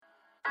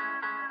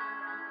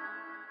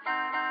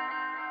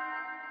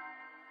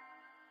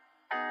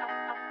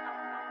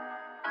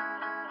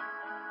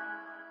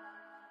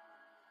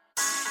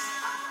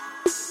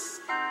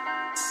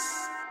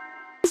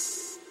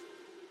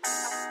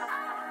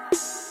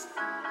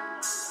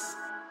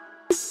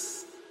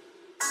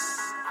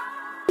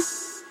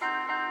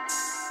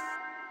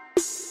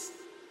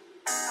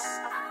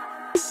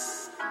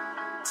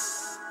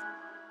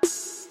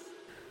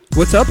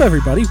What's up,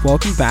 everybody?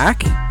 Welcome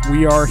back.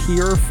 We are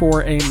here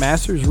for a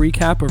Masters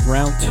recap of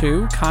round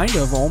 2, kind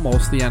of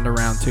almost the end of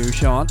round 2,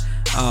 Sean.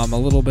 A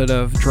little bit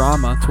of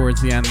drama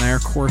towards the end there,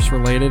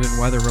 course-related and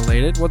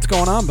weather-related. What's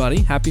going on, buddy?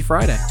 Happy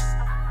Friday.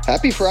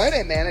 Happy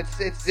Friday, man.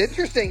 It's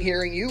interesting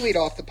hearing you lead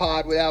off the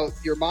pod without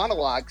your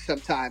monologue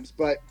sometimes,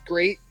 but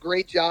great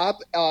job.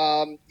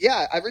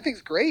 Yeah,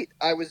 everything's great.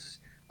 I was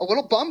a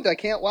little bummed, I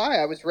can't lie.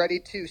 I was ready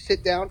to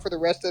sit down for the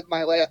rest of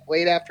my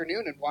late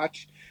afternoon and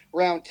watch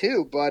round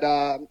 2, but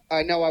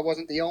I know I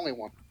wasn't the only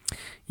one.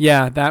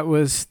 Yeah, that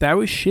was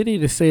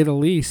shitty to say the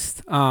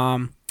least.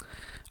 I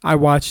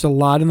watched a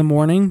lot in the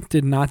morning,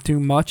 did not do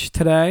much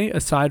today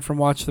aside from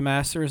watch the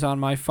Masters on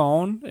my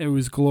phone. It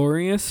was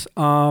glorious.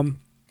 I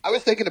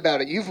was thinking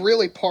about it. You've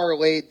really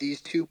parlayed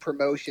these 2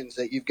 promotions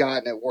that you've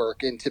gotten at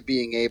work into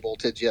being able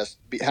to just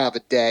have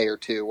a day or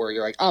two where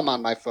you're like, I'm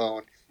on my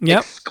phone.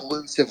 Yep.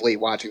 Exclusively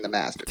watching the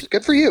Masters.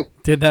 Good for you.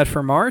 Did that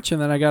for March,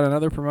 and then I got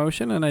another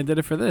promotion, and I did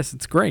it for this.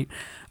 It's great.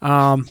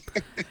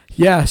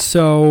 Yeah,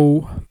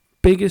 so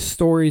biggest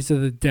stories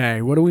of the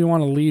day. What do we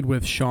want to lead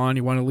with, Sean?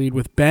 You want to lead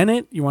with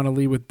Bennett? You want to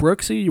lead with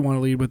Brooksy? You want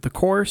to lead with the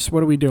course?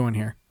 What are we doing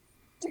here?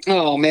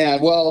 Oh,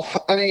 man. Well,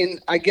 I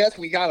mean, I guess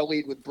we got to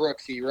lead with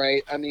Brooksy,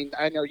 right? I mean,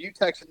 I know you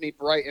texted me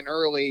bright and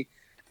early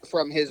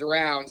from his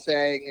round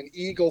saying an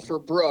eagle for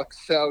Brooks.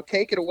 So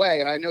take it away.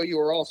 And I know you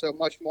were also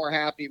much more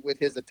happy with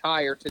his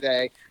attire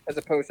today as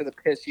opposed to the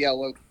piss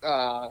yellow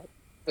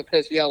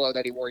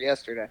that he wore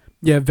yesterday.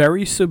 Yeah,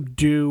 very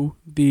subdued.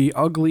 The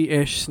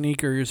ugly-ish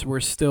sneakers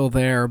were still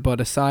there, but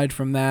aside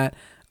from that,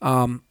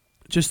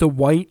 just a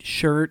white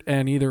shirt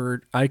and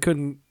I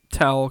couldn't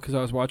tell because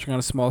I was watching on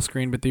a small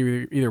screen, but they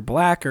were either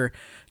black or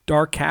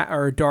dark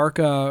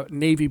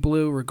navy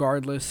blue.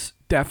 Regardless,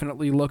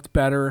 definitely looked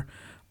better.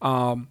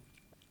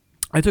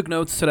 I took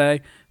notes today.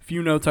 A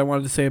few notes I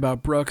wanted to say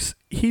about Brooks.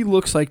 He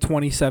looks like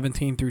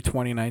 2017 through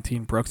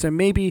 2019 Brooks. And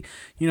maybe,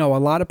 a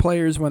lot of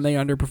players, when they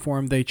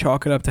underperform, they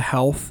chalk it up to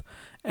health.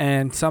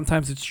 And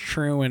sometimes it's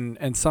true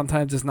and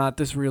sometimes it's not.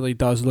 This really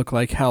does look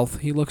like health.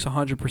 He looks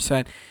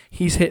 100%.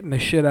 He's hitting the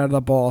shit out of the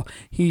ball.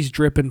 He's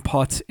dripping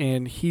putts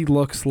in. He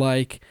looks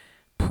like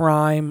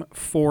prime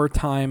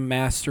 4-time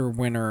major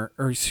winner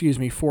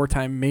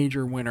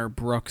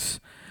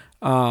Brooks.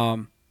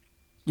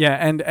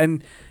 Yeah,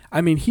 and I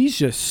mean, he's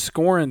just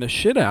scoring the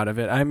shit out of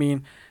it. I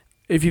mean,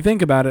 if you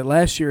think about it,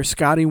 last year,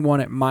 Scotty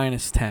won at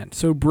 -10.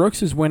 So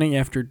Brooks is winning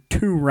after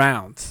 2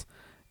 rounds,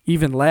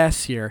 even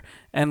last year.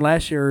 And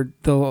last year,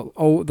 the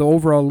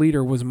overall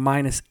leader was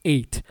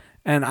 -8.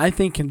 And I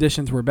think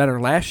conditions were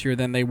better last year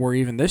than they were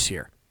even this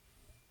year.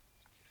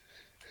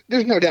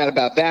 There's no doubt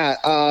about that.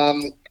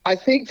 I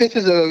think this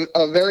is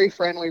a very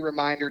friendly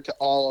reminder to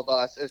all of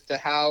us as to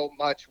how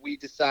much we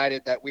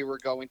decided that we were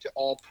going to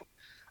all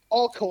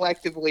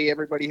collectively,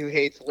 everybody who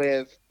hates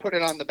LIV, put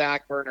it on the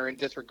back burner and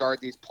disregard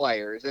these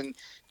players. And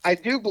I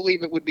do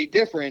believe it would be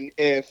different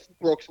if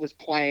Brooks was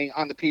playing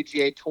on the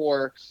PGA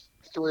Tour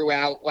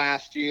throughout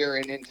last year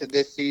and into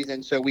this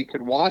season so we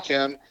could watch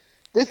him.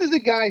 This is a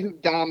guy who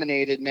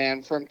dominated,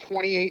 man, from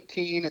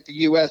 2018 at the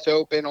U.S.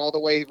 Open all the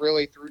way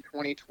really through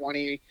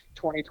 2020,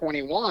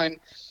 2021.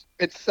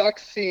 It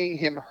sucks seeing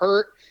him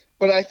hurt,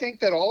 but I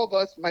think that all of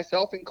us,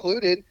 myself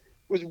included,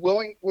 was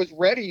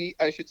ready,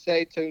 I should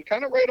say, to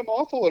kind of write him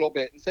off a little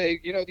bit and say,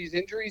 these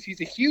injuries, he's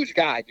a huge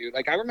guy, dude.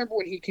 Like, I remember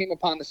when he came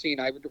upon the scene,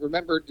 I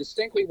remember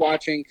distinctly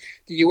watching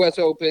the U.S.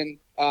 Open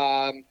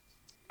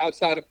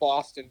outside of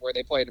Boston where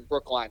they played in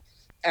Brookline.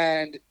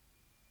 And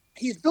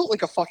he's built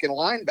like a fucking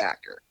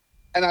linebacker.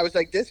 And I was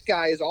like, this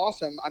guy is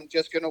awesome. I'm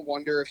just going to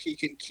wonder if he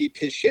can keep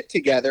his shit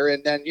together.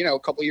 And then, a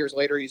couple years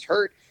later, he's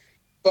hurt.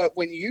 But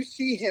when you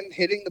see him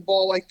hitting the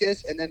ball like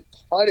this and then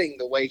putting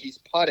the way he's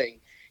putting,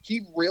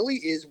 he really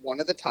is one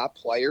of the top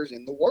players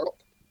in the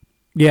world.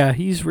 Yeah,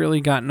 he's really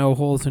got no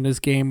holes in his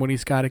game when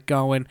he's got it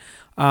going.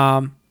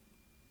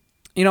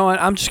 You know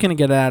what? I'm just going to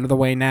get it out of the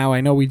way now. I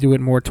know we do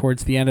it more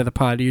towards the end of the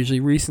pod. Usually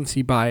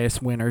recency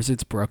bias winners.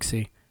 It's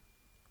Brooksy.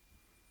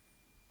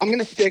 I'm going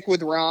to stick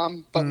with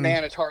Rahm, but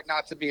man, it's hard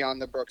not to be on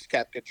the Brooks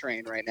Koepka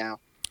train right now.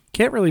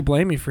 Can't really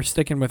blame me for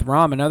sticking with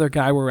Rahm. Another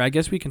guy where I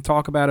guess we can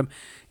talk about him,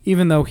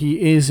 even though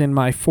he is in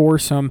my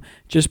foursome,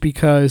 just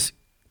because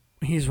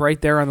he's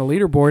right there on the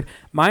leaderboard.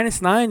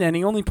 -9, and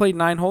he only played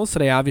 9 holes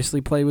today.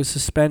 Obviously, play was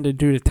suspended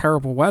due to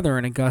terrible weather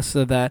in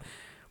Augusta. That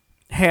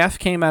half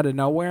came out of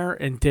nowhere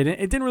and didn't.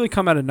 It didn't really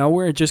come out of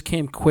nowhere. It just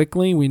came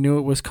quickly. We knew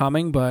it was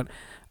coming, but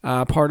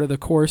part of the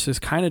course is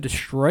kind of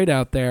destroyed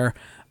out there.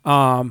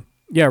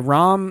 Yeah,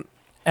 Rahm,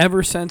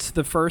 ever since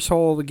the first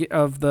hole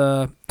of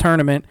the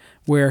tournament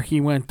where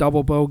he went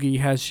double bogey,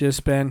 has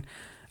just been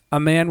a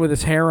man with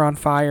his hair on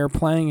fire,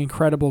 playing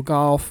incredible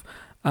golf.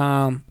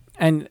 And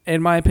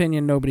in my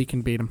opinion, nobody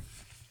can beat him,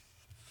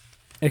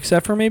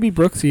 except for maybe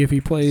Brooksy if he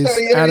plays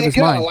out of his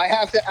mind. I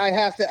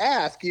have to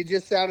ask. You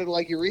just sounded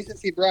like your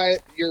recency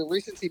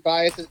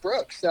bias is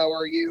Brooks. So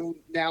are you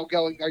now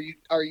going?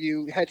 Are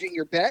you hedging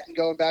your bet and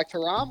going back to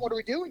Rahm? What are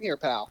we doing here,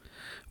 pal?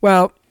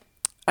 Well,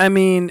 I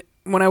mean,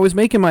 when I was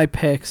making my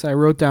picks, I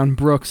wrote down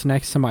Brooks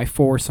next to my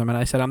foursome, and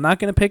I said I'm not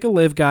going to pick a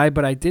live guy,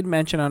 but I did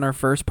mention on our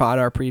first pod,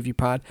 our preview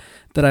pod,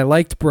 that I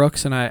liked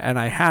Brooks and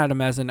I had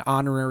him as an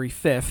honorary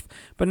fifth.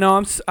 But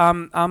no,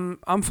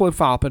 I'm flip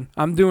flopping.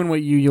 I'm doing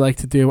what you like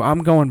to do.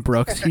 I'm going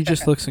Brooks. He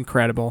just looks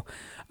incredible.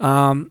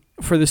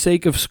 For the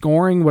sake of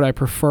scoring, would I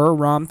prefer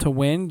Rahm to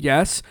win?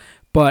 Yes,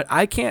 but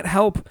I can't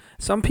help.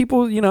 Some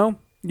people, you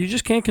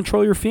just can't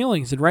control your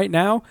feelings, and right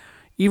now,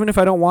 even if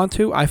I don't want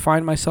to, I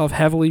find myself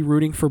heavily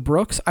rooting for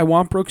Brooks. I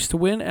want Brooks to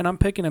win, and I'm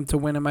picking him to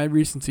win in my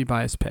recency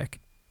bias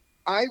pick.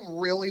 I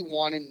really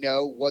want to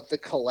know what the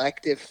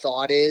collective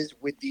thought is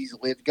with these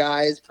live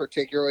guys,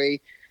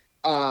 particularly,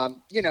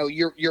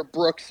 your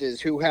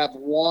Brookses who have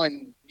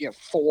won,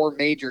 4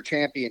 major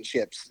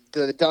championships,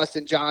 the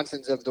Dustin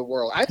Johnsons of the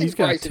world. I think he's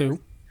got Bryson,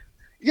 2.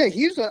 Yeah,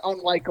 he's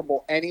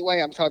unlikable anyway.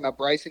 I'm talking about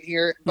Bryson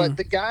here, but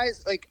the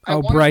guys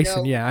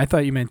Bryson. Yeah, I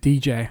thought you meant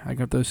DJ. I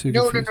got those two.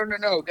 No.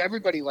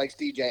 Everybody likes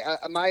DJ.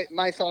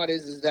 My thought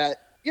is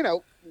that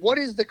what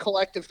is the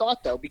collective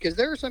thought though? Because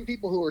there are some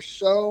people who are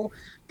so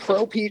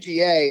pro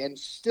PGA and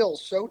still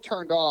so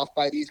turned off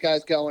by these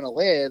guys going to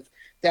live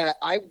that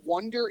I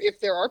wonder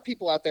if there are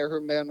people out there who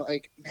have been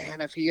like,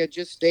 man, if he had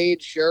just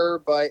stayed,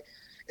 sure, but.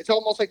 It's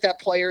almost like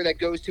that player that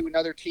goes to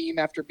another team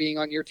after being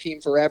on your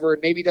team forever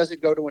and maybe doesn't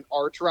go to an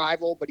arch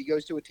rival, but he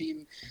goes to a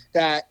team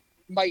that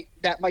might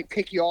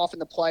pick you off in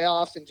the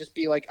playoffs and just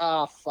be like,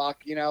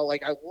 fuck,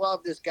 I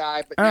love this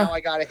guy, but now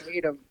I got to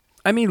hate him.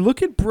 I mean,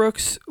 look at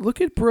Brooks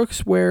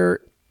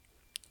where,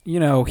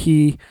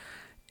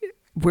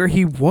 where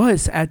he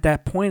was at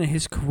that point in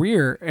his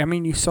career. I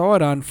mean, you saw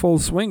it on Full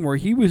Swing where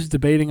he was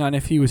debating on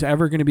if he was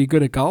ever going to be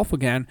good at golf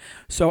again.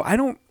 So I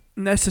don't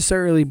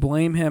necessarily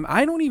blame him.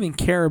 I don't even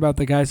care about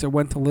the guys that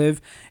went to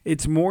live.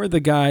 It's more the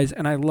guys,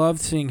 and I loved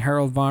seeing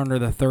Harold Varner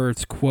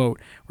III's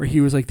quote where he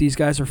was like, these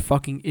guys are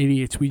fucking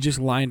idiots. We just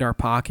lined our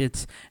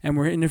pockets and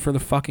we're in it for the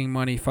fucking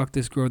money. Fuck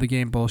this grow the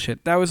game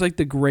bullshit. That was like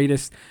the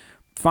greatest.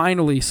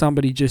 Finally,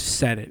 somebody just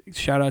said it.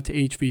 Shout out to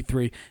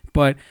HV3.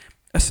 But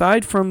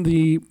aside from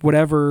the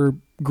whatever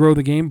grow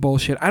the game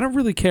bullshit, I don't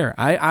really care.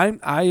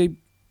 I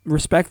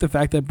respect the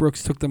fact that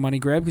Brooks took the money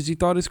grab because he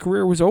thought his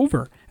career was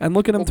over. And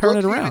look at him turn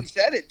Brooks it around. Even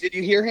said it. Did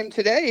you hear him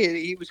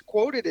today? He was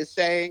quoted as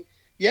saying,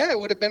 yeah, it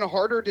would have been a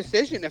harder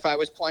decision if I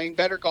was playing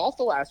better golf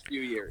the last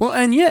few years. Well,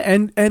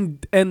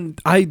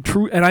 and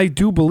I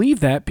do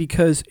believe that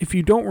because if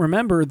you don't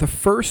remember, the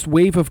first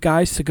wave of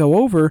guys to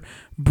go over,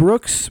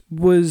 Brooks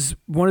was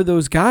one of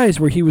those guys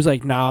where he was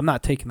like, "No, I'm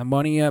not taking the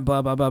money yet."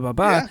 Blah blah blah blah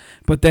blah. Yeah.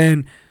 But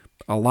then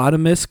a lot of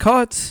missed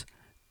cuts.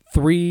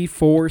 3,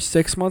 4,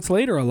 6 months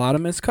later, a lot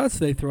of missed cuts.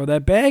 They throw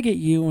that bag at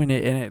you, and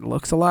it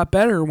looks a lot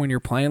better when you're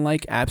playing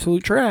like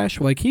absolute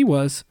trash, like he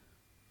was.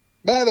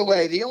 By the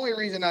way, the only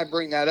reason I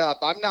bring that up,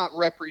 I'm not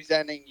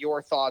representing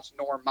your thoughts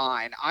nor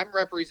mine. I'm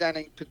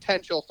representing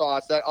potential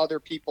thoughts that other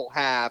people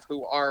have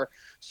who are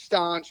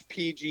staunch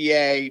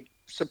PGA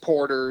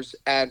supporters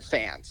and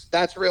fans.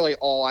 That's really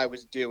all I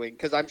was doing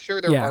because I'm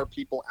sure there are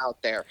people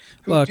out there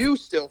who do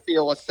still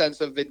feel a sense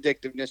of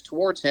vindictiveness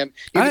towards him,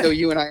 even though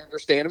you and I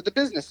understand of the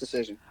business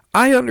decision.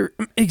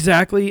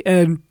 Exactly,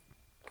 and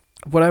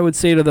what I would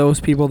say to those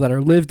people that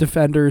are live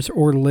defenders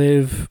or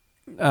live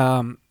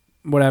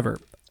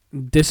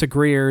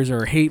disagreeers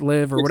or hate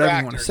live or whatever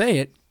you want to say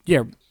it.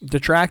 Yeah,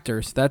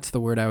 detractors. That's the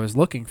word I was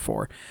looking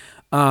for.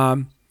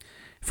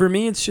 For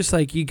me, it's just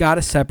like you got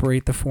to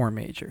separate the 4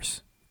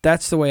 majors.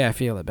 That's the way I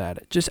feel about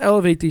it. Just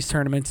elevate these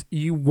tournaments.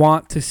 You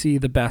want to see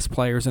the best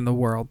players in the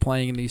world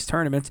playing in these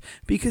tournaments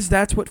because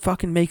that's what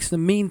fucking makes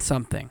them mean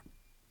something.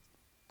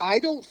 I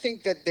don't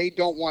think that they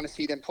don't want to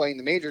see them playing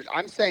the majors.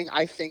 I'm saying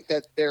I think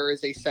that there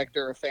is a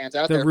sector of fans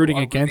out there rooting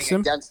against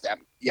them.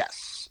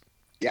 Yes.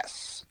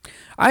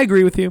 I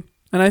agree with you.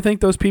 And I think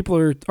those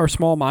people are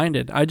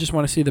small-minded. I just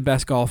want to see the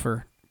best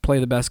golfer play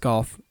the best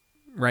golf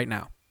right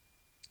now.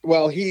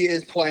 Well, he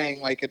is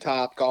playing like a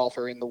top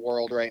golfer in the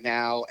world right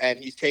now, and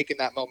he's taken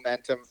that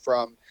momentum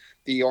from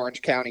the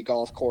Orange County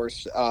golf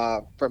course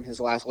from his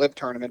last live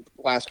tournament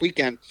last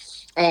weekend.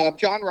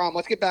 Jon Rahm,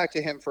 let's get back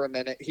to him for a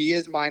minute. He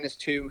is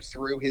 -2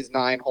 through his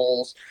 9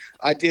 holes.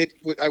 I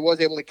was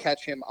able to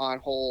catch him on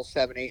holes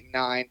 7, 8, and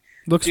 9.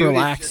 Looks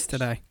relaxed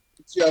today.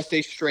 Just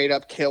a straight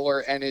up killer,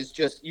 and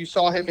you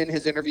saw him in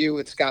his interview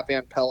with Scott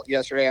Van Pelt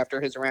yesterday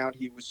after his round.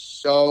 He was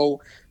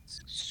so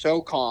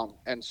calm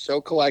and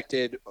so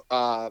collected,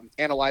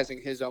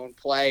 analyzing his own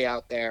play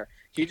out there.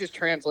 He just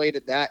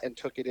translated that and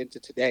took it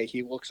into today.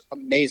 He looks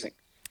amazing.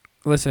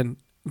 Listen,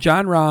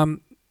 Jon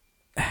Rahm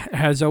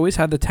has always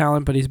had the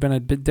talent, but he's been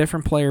a bit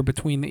different player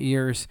between the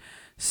ears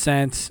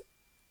since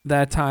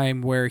that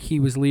time where he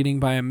was leading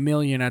by 1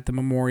 million at the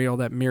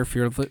Memorial at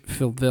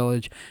Muirfield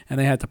Village, and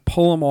they had to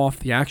pull him off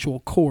the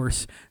actual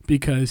course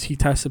because he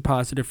tested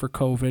positive for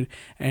COVID,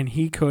 and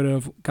he could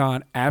have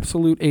gone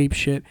absolute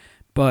apeshit,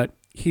 but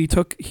he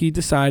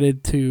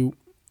decided to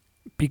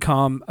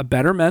become a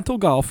better mental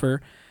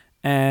golfer,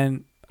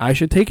 and I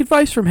should take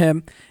advice from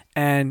him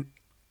and,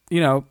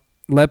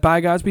 let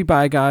bygones be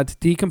bygones,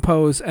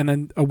 decompose, and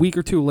then a week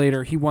or 2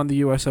 later, he won the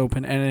U.S.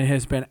 Open, and it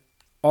has been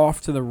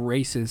off to the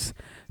races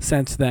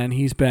since then.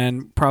 He's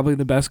been probably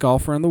the best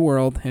golfer in the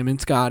world, him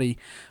and Scotty,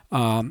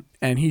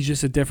 and he's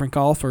just a different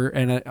golfer.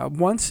 And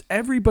once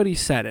everybody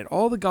said it,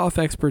 all the golf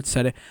experts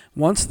said it,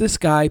 once this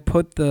guy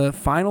put the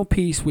final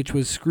piece, which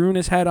was screwing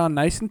his head on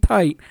nice and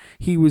tight,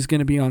 he was going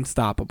to be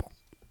unstoppable.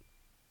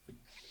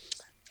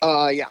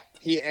 Yeah,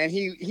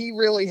 he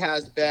really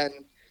has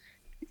been.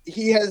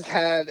 He has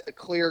had a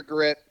clear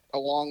grip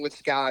along with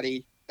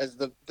Scotty as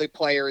the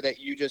player that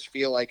you just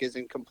feel like is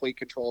in complete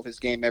control of his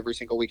game every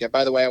single weekend.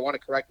 By the way, I want to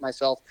correct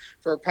myself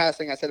for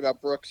passing I said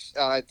about Brooks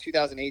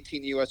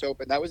 2018 U.S.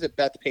 Open. That was at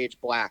Bethpage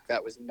Black.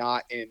 That was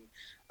not in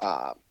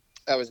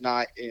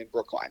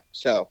Brookline.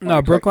 So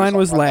no, Brookline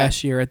was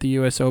last year at the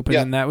U.S. Open,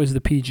 and that was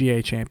the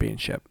PGA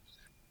Championship.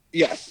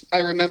 Yes,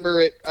 I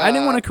remember it. I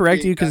didn't want to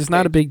correct you because it's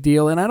not a big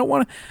deal, and I don't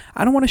want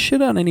to shit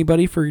on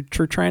anybody for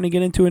trying to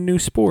get into a new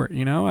sport.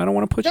 I don't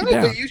want to put you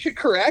down. But you should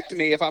correct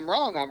me if I'm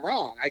wrong. I'm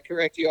wrong. I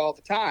correct you all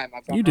the time.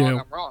 If I'm wrong,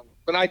 I'm wrong.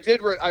 But I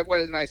did.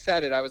 When I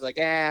said it, I was like,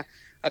 I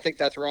think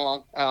that's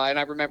wrong. And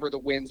I remember the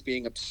winds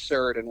being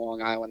absurd in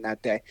Long Island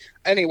that day.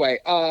 Anyway,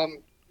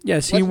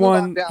 yes, he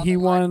won. He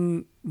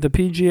won the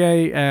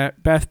PGA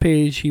at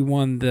Bethpage. He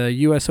won the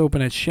U.S.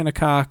 Open at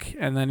Shinnecock,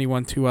 and then he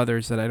won 2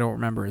 others that I don't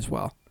remember as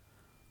well.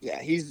 Yeah,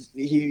 he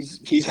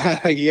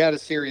had a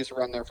serious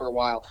run there for a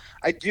while.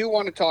 I do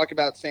want to talk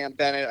about Sam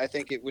Bennett. I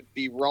think it would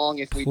be wrong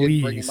if we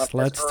didn't bring him up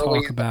let's early talk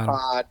in the about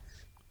pod.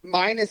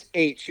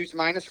 -8, shoots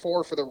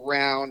 -4 for the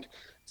round,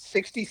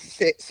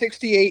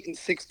 68 and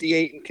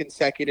 68 in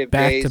consecutive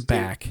days. Back to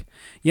back.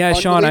 Yeah,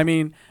 Sean, I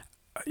mean,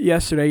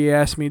 yesterday you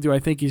asked me, do I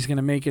think he's going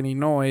to make any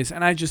noise?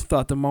 And I just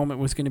thought the moment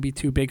was going to be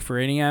too big for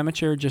any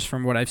amateur, just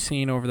from what I've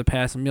seen over the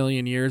past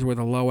million years where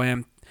the low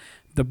am,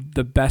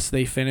 the best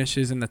they finish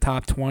is in the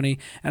top 20.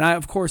 And I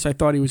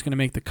thought he was going to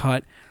make the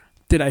cut.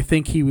 Did I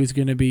think he was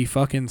going to be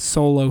fucking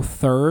solo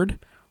third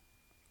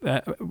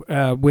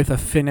with a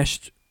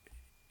finished?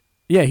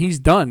 Yeah, he's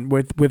done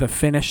with a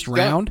finished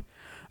round.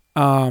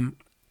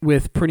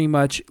 With pretty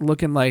much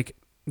looking like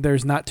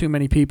there's not too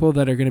many people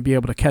that are going to be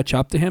able to catch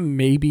up to him.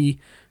 Maybe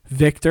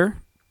Victor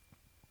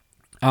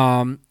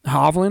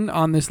Hovland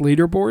on this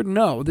leaderboard.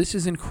 No, this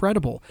is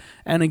incredible.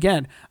 And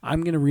again,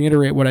 I'm going to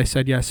reiterate what I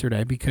said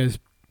yesterday because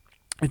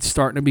it's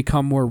starting to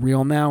become more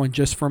real now. And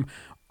just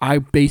I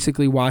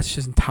basically watched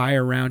his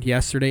entire round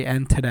yesterday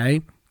and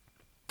today.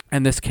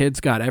 And this kid's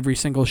got every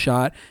single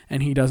shot,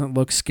 and he doesn't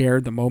look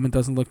scared. The moment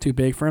doesn't look too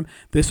big for him.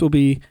 This will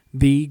be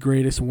the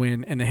greatest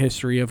win in the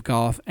history of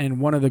golf and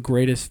one of the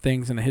greatest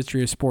things in the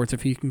history of sports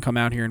if he can come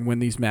out here and win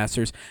these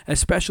Masters,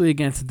 especially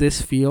against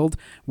this field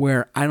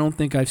where I don't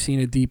think I've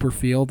seen a deeper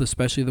field,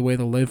 especially the way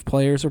the LIV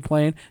players are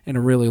playing, in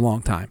a really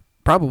long time.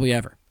 Probably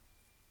ever.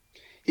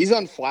 He's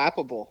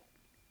unflappable.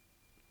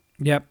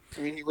 Yep.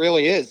 I mean, he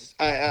really is.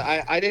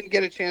 I didn't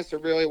get a chance to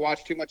really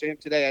watch too much of him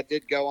today. I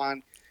did go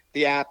on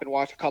the app and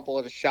watch a couple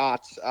of his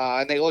shots,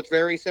 and they looked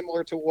very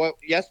similar to what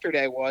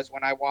yesterday was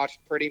when I watched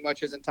pretty much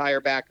his entire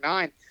back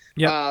nine.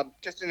 Yep.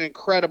 Just an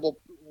incredible,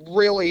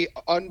 really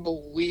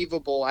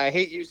unbelievable. I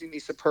hate using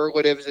these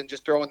superlatives and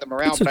just throwing them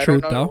around, but I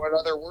don't know what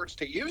other words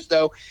to use,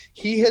 though.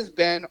 He has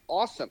been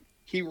awesome.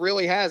 He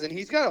really has, and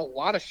he's got a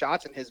lot of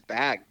shots in his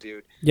bag,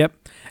 dude. Yep.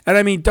 And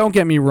I mean, don't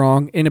get me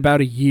wrong, in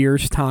about a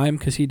year's time,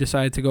 because he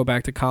decided to go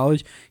back to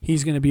college,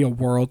 he's going to be a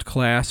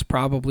world-class,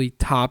 probably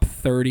top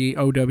 30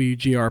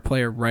 OWGR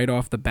player right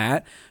off the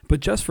bat.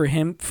 But just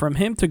from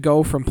him to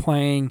go from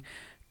playing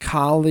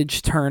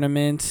college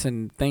tournaments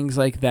and things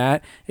like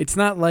that, it's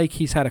not like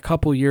he's had a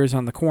couple years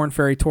on the Korn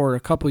Ferry Tour, a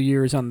couple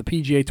years on the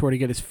PGA Tour to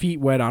get his feet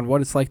wet on what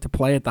it's like to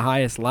play at the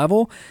highest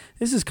level.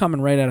 This is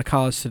coming right out of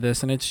college to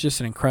this, and it's just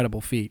an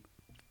incredible feat.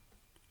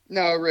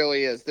 No, it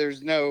really is.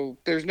 There's no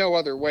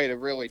other way to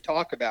really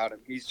talk about him.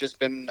 He's just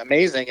been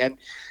amazing. And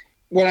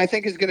what I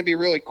think is going to be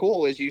really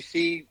cool is you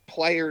see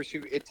players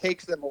who it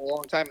takes them a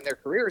long time in their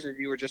careers, as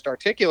you were just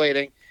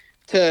articulating,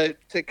 to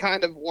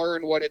kind of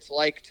learn what it's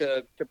like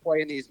to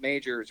play in these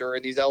majors or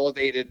in these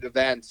elevated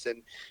events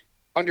and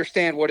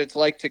understand what it's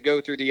like to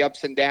go through the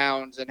ups and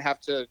downs and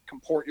have to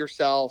comport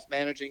yourself,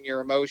 managing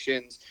your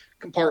emotions,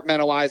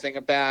 compartmentalizing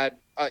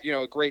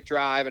a great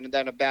drive and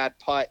then a bad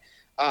putt.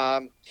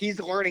 He's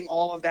learning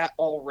all of that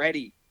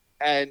already,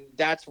 and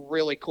that's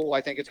really cool.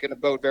 I think it's going to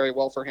bode very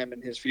well for him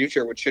in his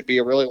future, which should be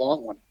a really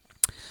long one.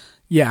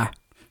 Yeah.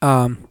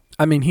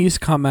 I mean, he's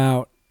come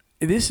out.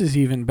 This is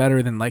even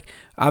better than,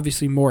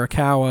 obviously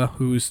Morikawa,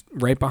 who's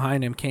right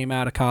behind him, came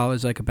out of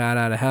college like a bat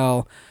out of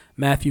hell.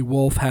 Matthew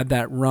Wolff had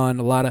that run.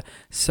 A lot of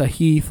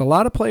Sahith. A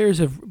lot of players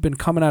have been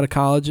coming out of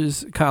college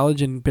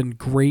and been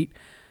great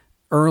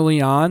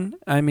early on.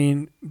 I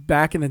mean,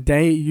 back in the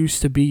day, it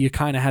used to be you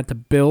kind of had to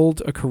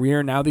build a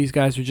career. Now these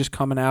guys are just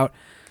coming out,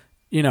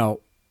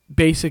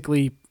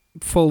 basically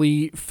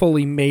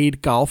fully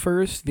made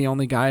golfers. The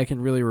only guy I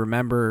can really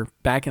remember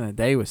back in the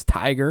day was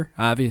Tiger,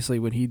 obviously,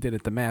 what he did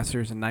at the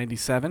Masters in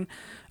 '97.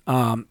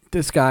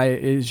 This guy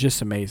is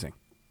just amazing.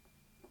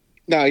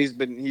 No, he's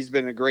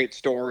been a great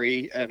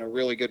story and a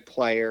really good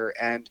player.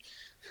 And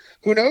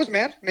Who knows,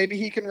 man? Maybe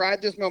he can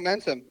ride this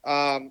momentum.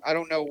 I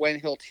don't know when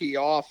he'll tee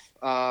off.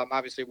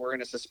 Obviously, we're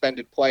in a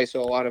suspended play,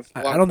 so a lot of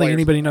I don't think players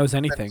anybody knows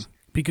anything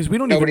because we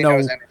don't even nobody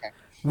knows know. anything.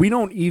 We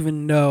don't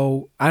even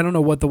know. I don't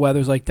know what the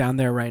weather's like down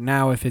there right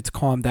now, if it's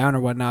calmed down or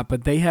whatnot.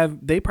 But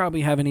they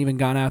probably haven't even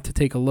gone out to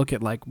take a look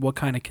at like what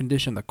kind of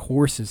condition the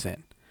course is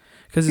in,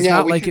 because it's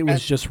not like it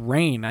was just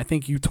rain. I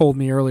think you told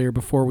me earlier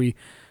before we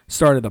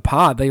started the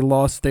pod they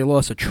lost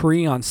a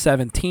tree on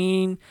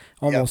 17,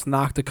 almost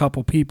knocked a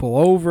couple people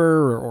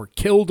over or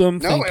killed them.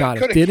 Thank God it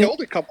didn't. Could have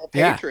killed a couple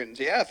patrons.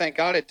 Yeah, thank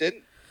God it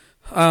didn't.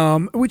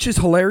 Which is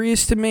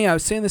hilarious to me. I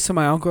was saying this to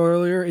my uncle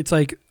earlier. It's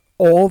like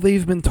all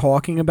they've been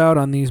talking about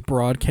on these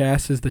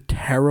broadcasts is the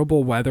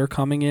terrible weather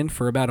coming in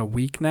for about a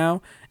week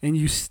now, and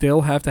you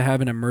still have to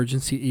have an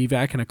emergency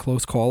evac in a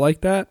close call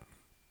like that.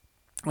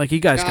 Like, you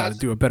guys got to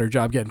do a better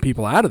job getting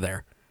people out of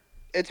there.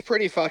 It's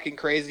pretty fucking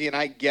crazy, and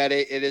I get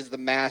it. It is the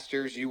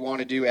Masters. You want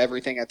to do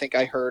everything. I think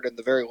I heard in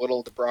the very little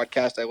of the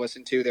broadcast I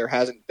listened to, there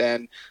hasn't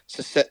been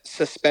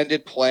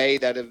suspended play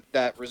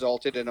that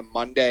resulted in a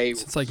Monday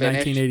since like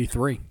finish.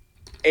 1983.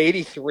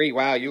 83.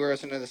 Wow, you were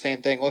listening to the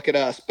same thing. Look at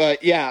us.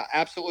 But yeah,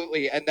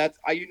 absolutely. And that's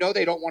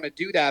they don't want to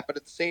do that, but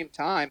at the same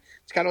time,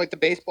 it's kind of like the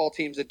baseball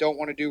teams that don't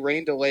want to do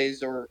rain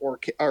delays or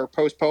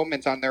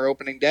postponements on their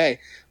opening day.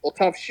 Well,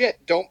 tough shit.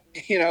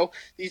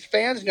 These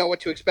fans know what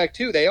to expect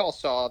too. They all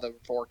saw the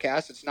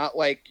forecast. It's not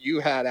like you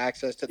had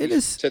access to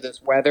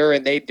this weather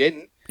and they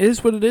didn't. It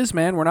is what it is,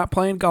 man. We're not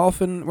playing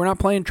golf and we're not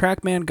playing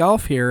TrackMan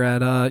golf here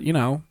at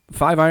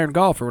 5-iron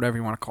golf or whatever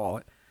you want to call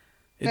it.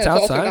 It's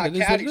outside. Also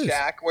not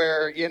Caddyshack,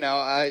 where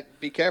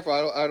be careful.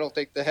 I don't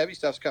think the heavy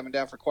stuff's coming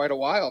down for quite a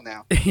while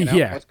now.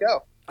 Yeah, let's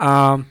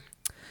go.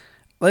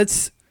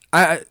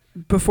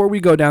 Before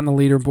we go down the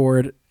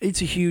leaderboard,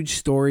 it's a huge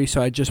story,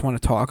 so I just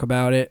want to talk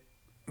about it.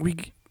 We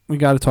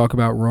got to talk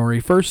about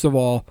Rory. First of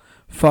all,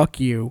 fuck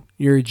you.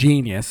 You're a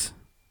genius.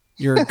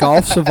 You're a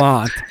golf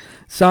savant.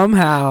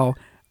 Somehow,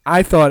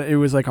 I thought it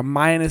was like a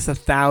minus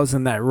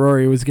 1,000 that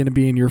Rory was going to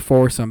be in your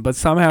foursome, but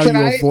somehow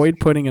avoid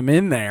putting him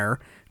in there.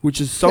 Which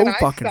is so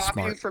fucking stop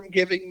smart. You from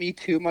giving me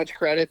too much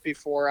credit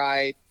before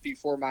my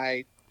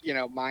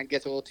mind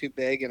gets a little too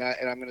big and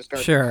I'm going to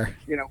start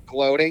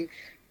gloating.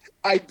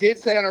 I did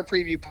say on our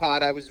preview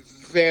pod I was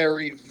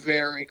very,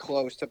 very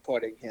close to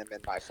putting him in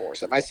my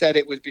foursome. I said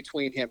it was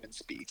between him and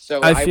Spieth. So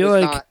I feel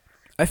like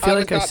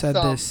I said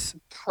this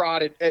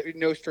prodded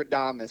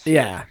Nostradamus.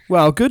 Yeah.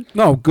 Well,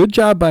 good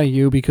job by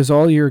you, because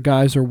all your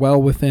guys are well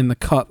within the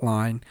cut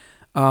line.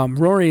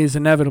 Rory is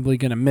inevitably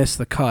going to miss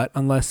the cut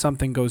unless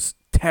something goes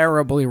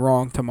terribly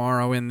wrong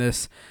tomorrow in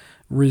this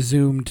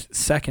resumed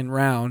second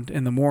round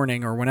in the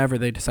morning or whenever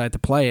they decide to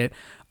play it.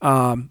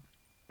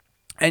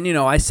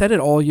 I said it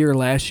all year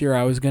last year.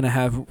 I was going to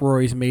have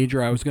Rory's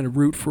major. I was going to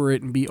root for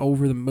it and be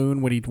over the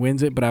moon when he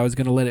wins it, but I was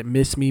going to let it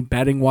miss me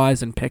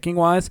betting-wise and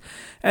picking-wise.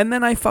 And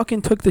then I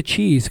fucking took the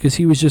cheese because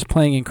he was just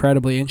playing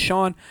incredibly. And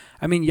Sean,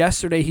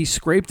 yesterday he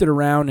scraped it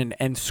around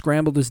and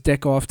scrambled his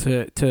dick off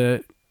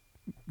to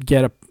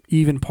get a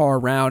even par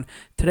round.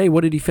 Today,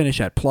 what did he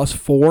finish at?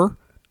 +4?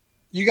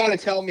 You got to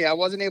tell me. I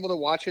wasn't able to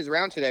watch his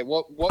round today.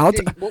 What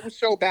was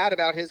so bad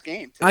about his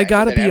game today? I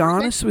got to be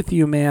honest with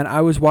you, man.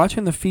 I was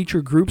watching the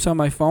feature groups on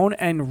my phone,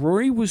 and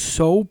Rory was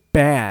so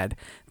bad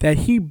that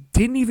he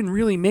didn't even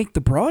really make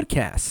the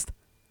broadcast.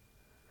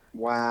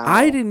 Wow.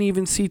 I didn't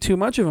even see too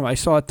much of him. I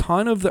saw a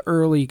ton of the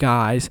early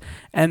guys,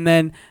 and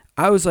then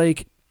I was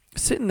like,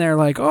 sitting there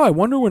like, oh, I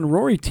wonder when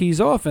Rory tees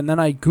off. And then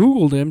I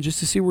Googled him just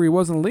to see where he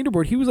was on the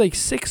leaderboard. He was like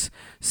 6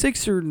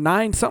 or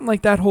 9, something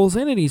like that, holes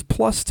in, and he's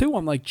 +2.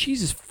 I'm like,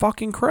 Jesus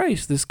fucking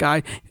Christ, this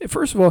guy.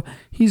 First of all,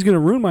 he's going to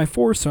ruin my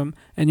foursome,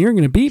 and you're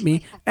going to beat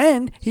me,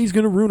 and he's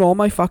going to ruin all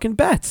my fucking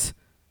bets.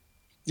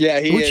 Yeah,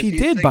 which he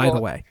did, by the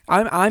way.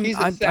 He's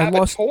a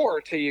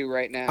saboteur to you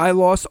right now. I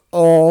lost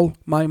all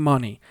my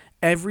money.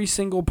 Every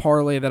single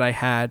parlay that I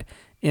had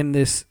in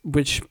this,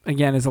 which,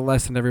 again, is a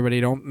lesson to everybody.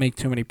 Don't make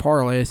too many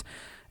parlays.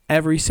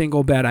 Every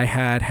single bet I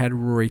had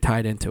Rory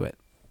tied into it.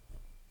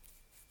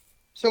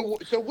 So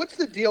what's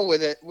the deal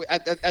with it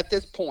at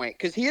this point?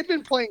 Because he had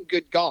been playing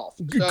good golf.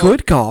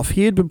 Good golf.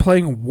 He had been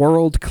playing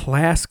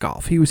world-class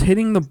golf. He was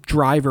hitting the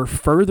driver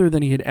further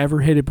than he had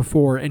ever hit it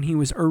before, and he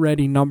was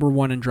already number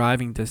one in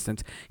driving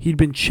distance. He'd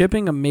been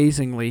chipping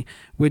amazingly,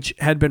 which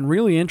had been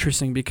really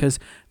interesting because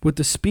with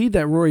the speed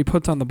that Rory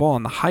puts on the ball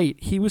and the height,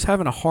 he was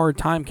having a hard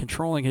time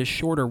controlling his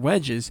shorter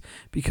wedges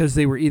because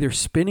they were either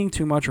spinning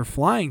too much or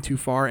flying too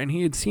far, and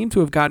he had seemed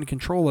to have gotten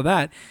control of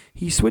that.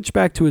 He switched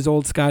back to his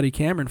old Scotty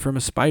Cameron from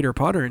a spider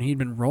putter, and he'd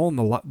been rolling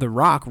the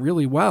rock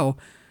really well.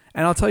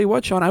 And I'll tell you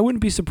what, Sean, I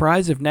wouldn't be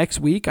surprised if next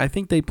week I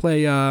think they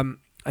play the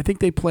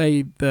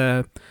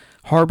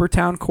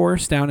Harbortown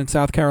course down in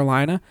South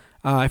Carolina.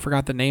 I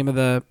forgot the name of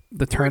the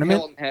tournament.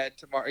 Hilton Head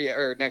tomorrow,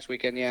 or next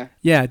weekend, yeah.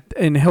 Yeah,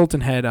 in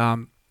Hilton Head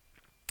at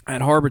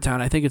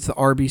Harbortown. I think it's the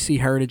RBC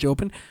Heritage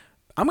Open.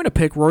 I'm going to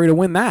pick Rory to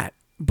win that.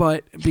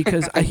 But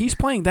because he's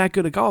playing that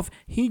good at golf,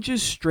 he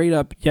just straight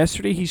up,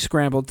 yesterday he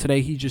scrambled,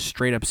 today he just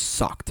straight up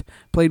sucked.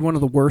 Played one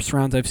of the worst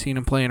rounds I've seen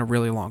him play in a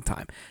really long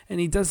time. And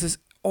he does this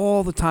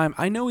all the time.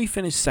 I know he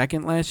finished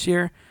second last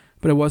year,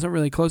 but it wasn't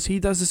really close. He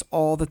does this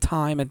all the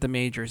time at the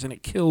majors, and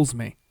it kills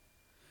me.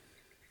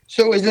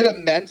 So is it a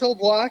mental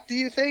block, do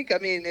you think? I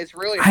mean, it's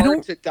really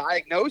hard to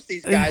diagnose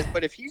these guys,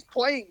 but if he's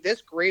playing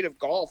this great of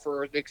golf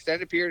for an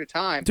extended period of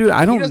time, dude,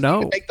 I don't he doesn't know.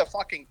 even make the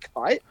fucking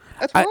cut?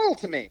 That's wild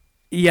to me.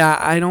 Yeah,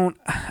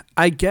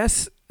 I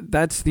guess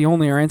that's the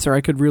only answer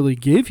I could really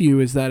give you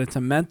is that it's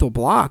a mental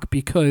block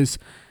because,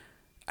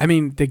 I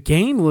mean, the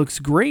game looks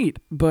great,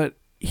 but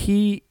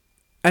he's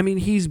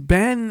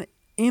been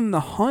in the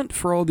hunt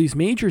for all these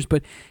majors,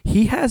 but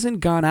he hasn't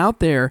gone out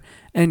there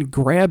and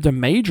grabbed a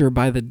major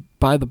by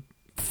the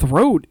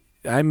throat,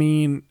 I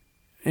mean,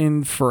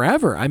 in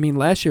forever. I mean,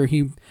 last year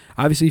he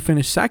obviously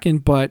finished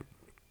second, but,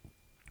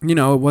 you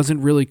know, it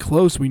wasn't really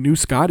close. We knew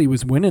Scotty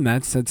was winning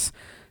that since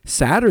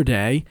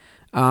Saturday.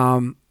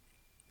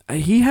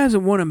 He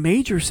hasn't won a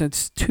major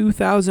since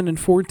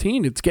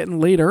 2014. It's getting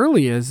late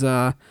early as,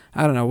 I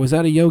don't know, was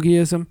that a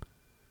Yogiism?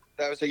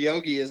 That was a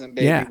Yogiism,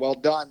 baby. Yeah. Well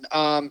done.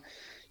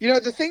 You know,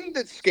 the thing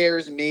that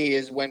scares me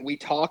is when we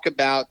talk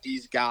about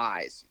these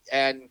guys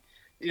and,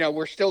 you know,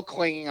 we're still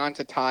clinging on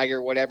to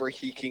Tiger, whatever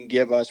he can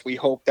give us. We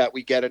hope that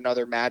we get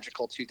another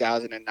magical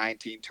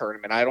 2019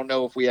 tournament. I don't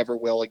know if we ever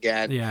will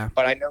again,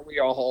 but I know we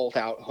all hold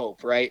out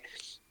hope, right?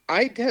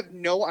 I have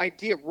no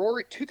idea.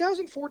 Rory,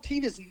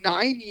 2014 is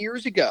 9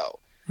 years ago.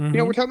 Mm-hmm. You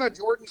know, we're talking about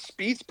Jordan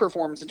Spieth's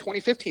performance in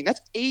 2015.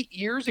 That's 8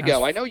 years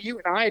ago. I know you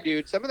and I,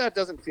 dude, some of that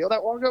doesn't feel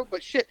that long ago,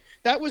 but shit,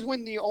 that was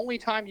when the only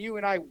time you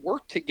and I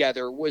worked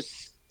together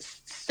was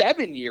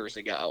 7 years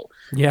ago.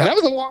 Yeah. And that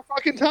was a long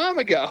fucking time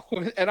ago.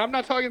 And I'm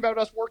not talking about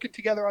us working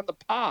together on the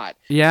pod.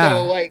 Yeah.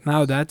 So, like,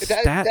 no,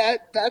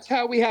 that's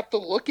how we have to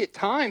look at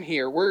time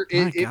here.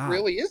 It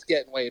really is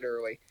getting late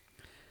early.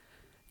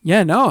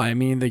 Yeah, no, I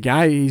mean, the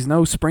guy, he's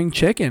no spring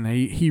chicken.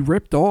 He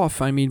ripped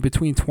off, I mean,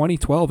 between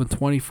 2012 and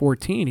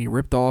 2014, he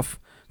ripped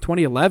off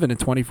 2011 and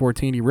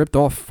 2014, he ripped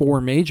off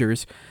 4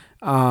 majors.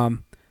 I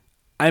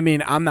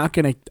mean, I'm not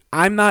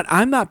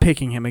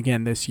picking him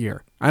again this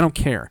year. I don't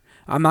care.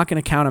 I'm not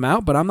going to count him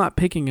out, but I'm not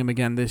picking him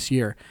again this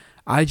year.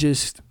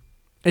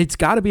 It's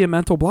got to be a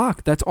mental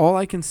block. That's all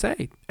I can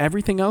say.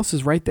 Everything else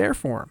is right there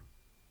for him.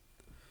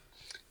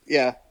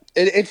 Yeah.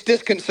 It's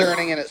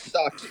disconcerting and it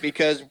sucks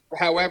because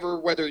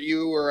whether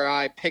you or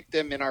I picked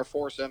him in our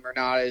foursome or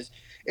not,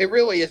 it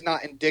really is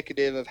not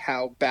indicative of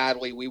how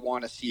badly we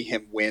want to see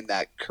him win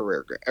that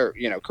career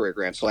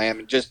Grand Slam.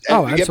 And just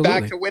we get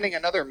back to winning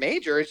another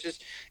major,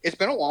 it's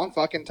been a long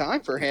fucking time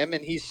for him,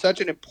 and he's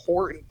such an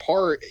important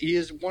part. He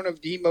is one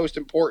of the most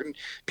important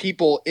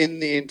people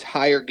in the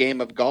entire game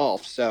of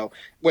golf. So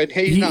when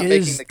he's not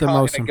making the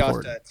cut in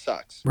Augusta, it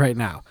sucks right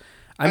now.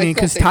 I mean,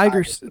 because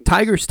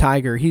Tiger's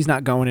Tiger. He's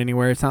not going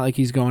anywhere. It's not like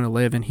he's going to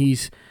live, and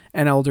he's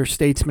an elder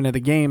statesman of the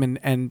game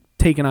and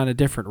taking on a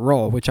different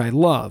role, which I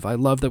love. I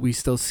love that we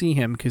still see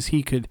him because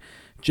he could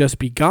just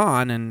be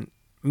gone and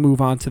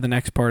move on to the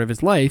next part of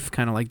his life,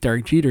 kind of like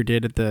Derek Jeter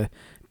did at the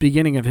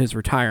beginning of his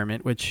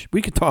retirement, which we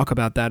could talk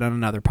about that on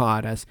another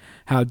pod as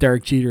how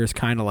Derek Jeter is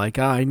kind of like,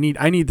 I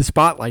need the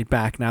spotlight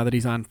back now that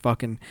he's on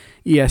fucking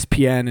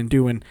ESPN and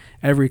doing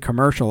every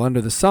commercial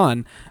under the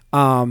sun.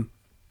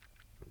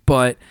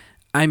 But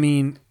I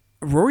mean,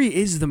 Rory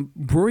is the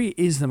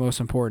most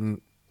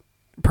important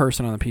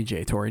person on the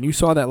PGA Tour, and you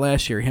saw that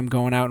last year, him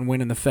going out and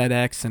winning the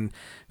FedEx and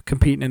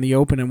competing in the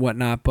Open and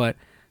whatnot. But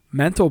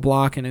mental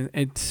block, and it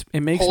makes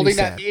me sad. Holding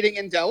that meeting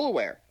in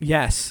Delaware.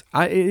 Yes,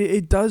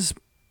 it does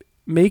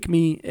make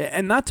me,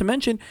 and not to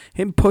mention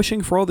him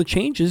pushing for all the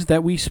changes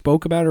that we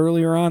spoke about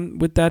earlier on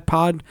with that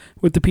pod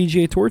with the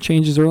PGA Tour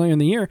changes earlier in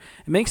the year.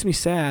 It makes me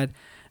sad,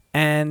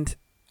 and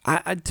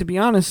I to be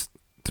honest.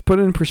 To put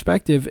it in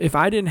perspective, if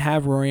I didn't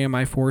have Rory in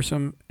my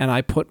foursome and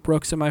I put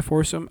Brooks in my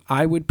foursome,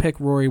 I would pick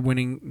Rory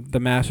winning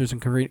the Masters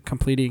and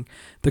completing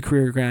the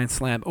career Grand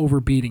Slam over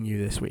beating you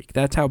this week.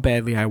 That's how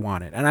badly I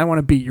want it. And I want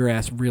to beat your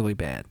ass really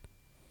bad.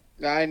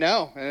 I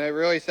know, and it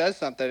really says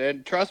something.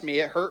 And trust me,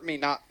 it hurt me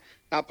not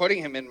putting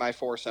him in my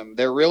foursome.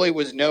 There really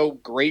was no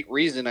great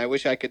reason. I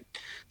wish I could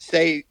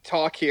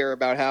talk here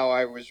about how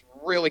I was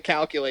really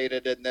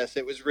calculated in this.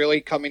 It was really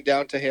coming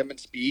down to him and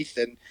Spieth,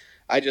 and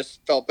I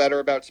just felt better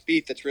about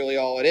Spieth. That's really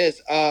all it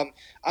is. On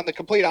the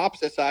complete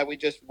opposite side, we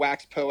just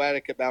waxed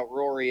poetic about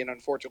Rory, and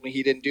unfortunately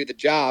he didn't do the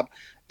job.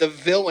 The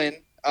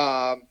villain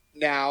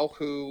now,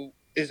 who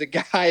is a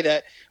guy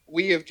that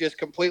we have just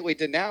completely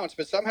denounced,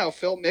 but somehow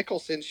Phil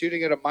Mickelson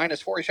shooting at a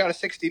 -4. He shot a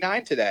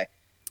 69 today.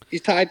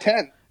 He's tied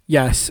 10.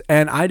 Yes,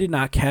 and I did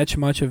not catch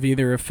much of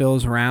either of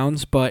Phil's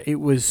rounds, but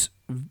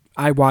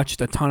I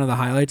watched a ton of the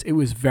highlights. It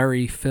was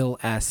very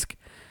Phil-esque.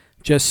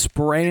 Just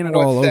spraying it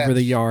all over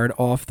the yard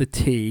off the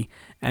tee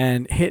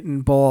and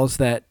hitting balls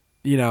that,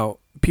 you know,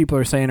 people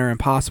are saying are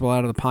impossible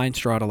out of the pine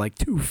straw to like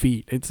 2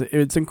 feet.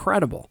 It's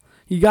incredible.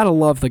 You got to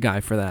love the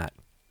guy for that.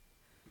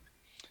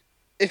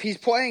 If he's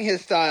playing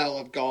his style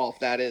of golf,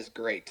 that is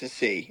great to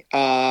see.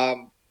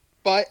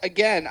 But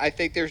again, I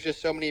think there's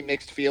just so many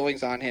mixed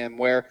feelings on him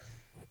where,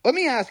 let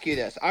me ask you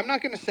this. I'm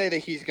not going to say that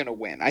he's going to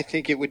win. I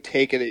think it would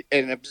take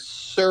an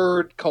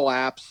absurd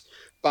collapse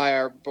by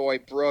our boy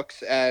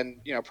Brooks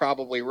and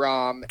probably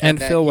Rom, And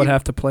then Phil would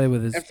have to play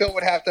with his. and Phil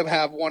would have to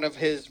have one of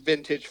his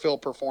vintage Phil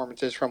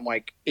performances from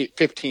like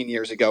 15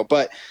 years ago.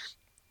 But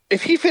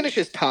if he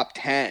finishes top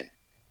 10,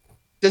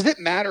 does it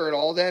matter at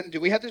all then? Do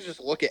we have to just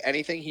look at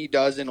anything he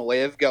does in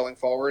Live going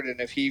forward,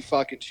 and if he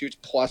fucking shoots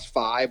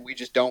 +5, we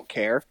just don't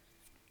care?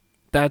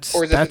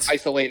 Or is this an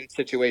isolated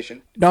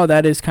situation? No,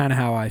 that is kind of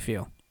how I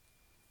feel.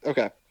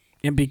 Okay.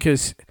 And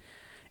because,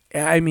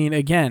 I mean,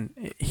 again,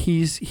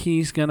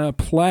 he's going to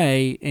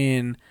play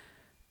in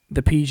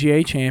the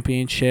PGA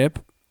Championship,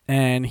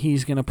 and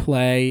he's going to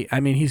play, I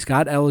mean, he's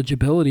got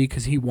eligibility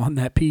because he won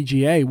that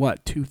PGA,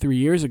 2-3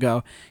 years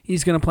ago.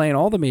 He's going to play in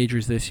all the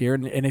majors this year,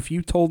 and if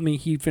you told me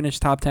he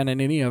finished top 10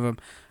 in any of them,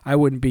 I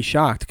wouldn't be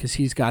shocked because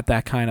he's got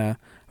that kind of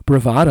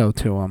bravado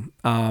to him.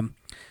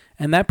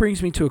 And that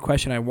brings me to a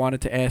question I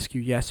wanted to ask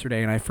you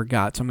yesterday, and I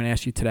forgot, so I'm going to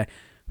ask you today.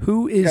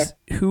 Who's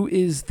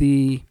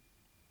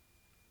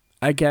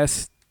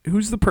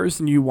the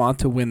person you want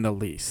to win the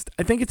least?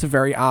 I think it's a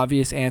very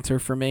obvious answer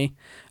for me,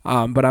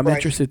 but I'm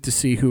interested to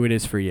see who it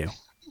is for you.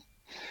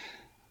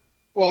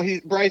 Well,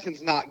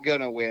 Bryson's not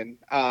going to win,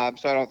 so I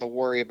don't have to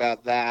worry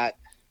about that.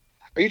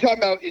 Are you talking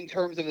about in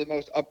terms of the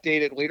most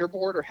updated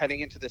leaderboard or heading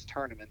into this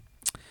tournament?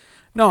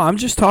 No, I'm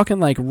just talking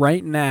like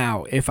right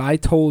now. If I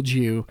told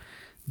you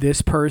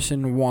this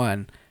person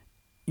won,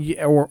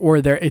 or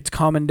it's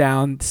coming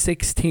down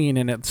 16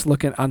 and it's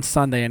looking on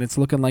Sunday and it's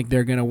looking like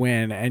they're going to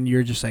win, and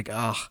you're just like,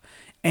 ugh,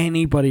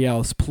 anybody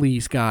else,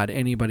 please God,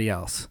 anybody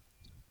else.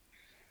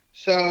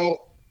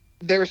 So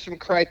there's some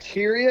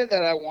criteria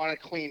that I want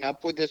to clean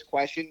up with this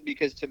question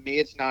because to me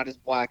it's not as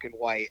black and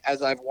white.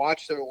 As I've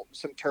watched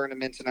some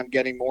tournaments and I'm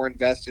getting more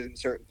invested in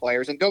certain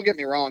players, and don't get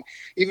me wrong,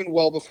 even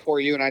well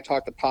before you and I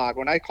talked to Pod,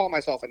 when I call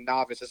myself a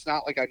novice, it's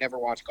not like I never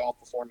watched golf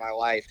before in my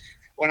life.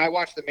 When I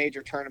watch the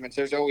major tournaments,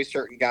 there's always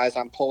certain guys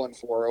I'm pulling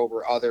for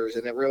over others,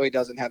 and it really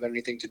doesn't have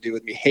anything to do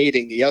with me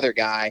hating the other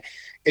guy.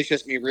 It's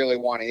just me really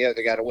wanting the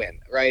other guy to win,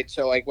 right?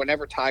 So, like,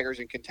 whenever Tiger's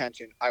in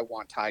contention, I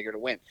want Tiger to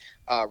win.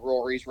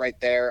 Rory's right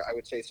there. I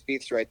would say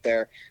Spieth's right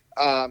there.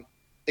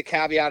 The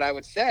caveat I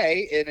would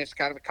say, and it's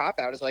kind of a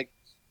cop-out, is, like,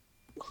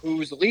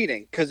 who's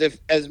leading? Because if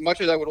as much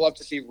as I would love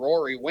to see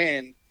Rory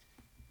win,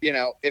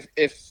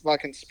 if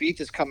fucking Spieth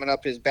is coming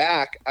up his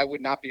back, I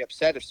would not be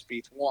upset if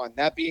Spieth won.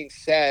 That being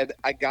said,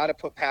 I got to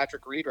put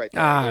Patrick Reed right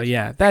there. Oh,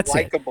 yeah, that's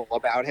likable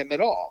about him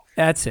at all.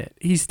 That's it.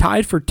 He's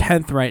tied for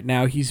 10th right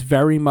now. He's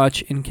very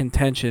much in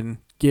contention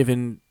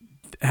given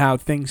how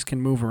things can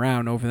move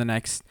around over the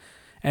next,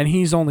 and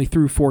he's only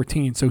through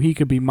 14, so he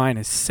could be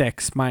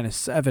 -6,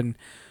 -7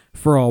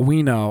 for all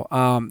we know.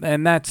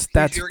 And that's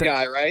your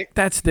guy, right?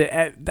 That's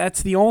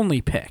the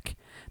only pick.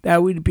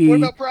 That would be. What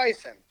about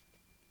Bryson?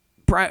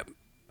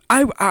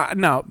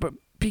 No, but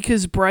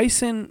because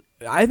Bryson,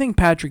 I think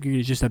Patrick Reed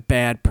is just a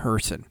bad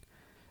person.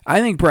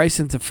 I think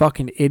Bryson's a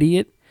fucking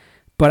idiot,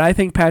 but I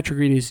think Patrick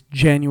Reed is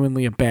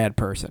genuinely a bad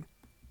person.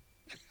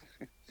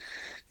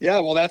 Yeah,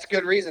 well, that's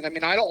good reason. I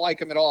mean, I don't like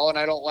him at all, and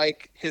I don't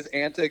like his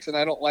antics, and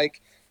I don't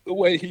like the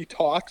way he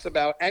talks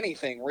about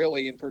anything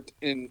really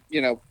in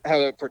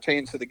how it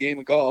pertains to the game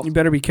of golf. You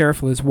better be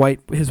careful. His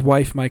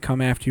wife might come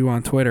after you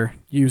on Twitter.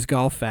 Use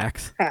golf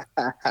facts.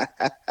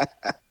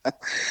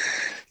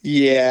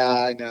 Yeah,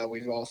 I know.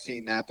 We've all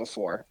seen that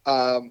before.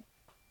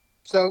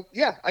 So,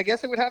 yeah, I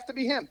guess it would have to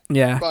be him.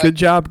 Yeah, but good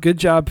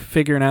job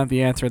figuring out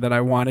the answer that I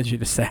wanted you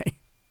to say.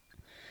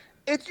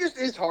 It just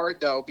is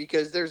hard, though,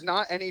 because there's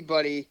not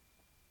anybody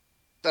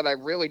that I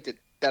really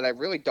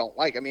don't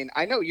like. I mean,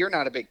 I know you're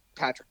not a big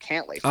Patrick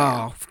Cantlay fan.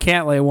 Oh, if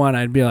Cantlay won,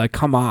 I'd be like,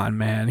 come on,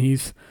 man.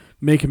 He's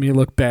making me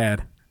look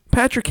bad.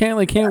 Patrick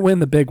Cantlay can't win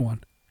the big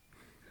one.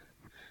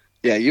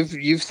 Yeah,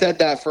 you've said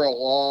that for a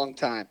long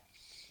time.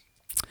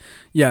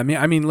 Yeah,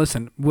 I mean,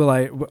 listen,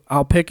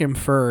 I'll pick him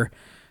for,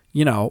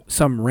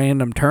 some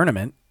random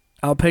tournament.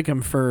 I'll pick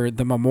him for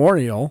the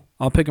Memorial.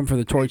 I'll pick him for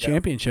the Tour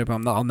Championship.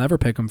 I'll never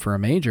pick him for a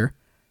major.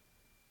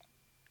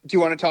 Do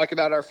you want to talk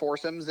about our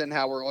foursomes and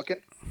how we're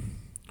looking?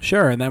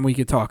 Sure, and then we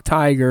could talk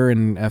Tiger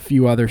and a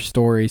few other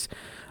stories.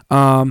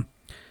 Yeah,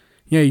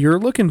 you're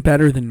looking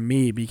better than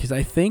me because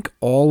I think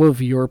all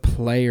of your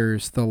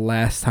players, the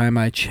last time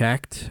I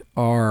checked,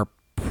 are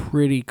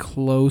pretty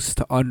close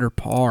to under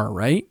par,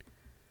 right?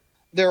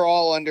 They're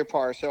all under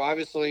par. So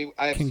obviously,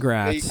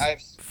 Congrats. I have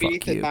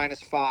Spieth at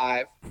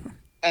 -5,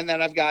 and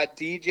then I've got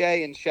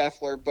DJ and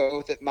Scheffler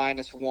both at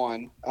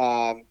 -1.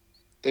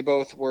 They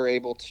both were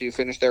able to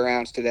finish their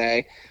rounds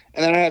today,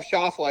 and then I have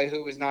Schauffele,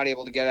 who was not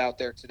able to get out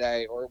there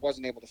today, or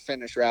wasn't able to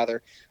finish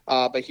rather,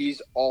 but he's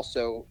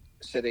also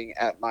sitting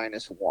at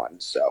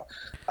 -1. So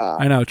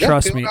I know.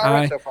 Trust me,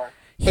 so far.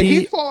 But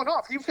he's fallen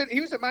off. He was at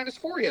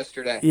 -4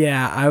 yesterday.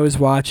 Yeah, I was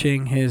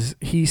watching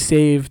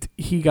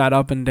he got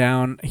up and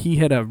down. He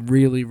had a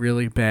really,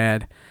 really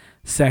bad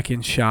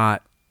second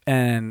shot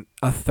and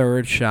a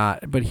third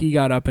shot, but he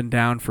got up and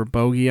down for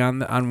bogey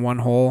on one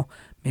hole.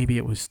 Maybe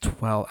it was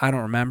 12. I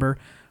don't remember.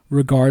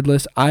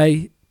 Regardless,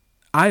 I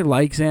I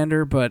like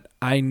Xander, but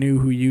I knew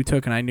who you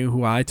took and I knew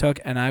who I took,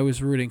 and I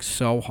was rooting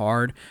so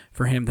hard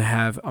for him to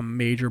have a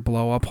major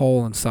blow-up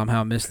hole and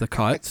somehow miss the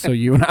cut, so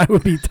you and I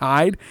would be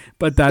tied,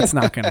 but that's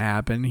not going to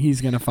happen.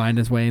 He's going to find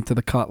his way into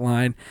the cut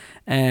line,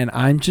 and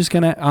I'm just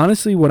going to,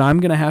 honestly, what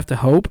I'm going to have to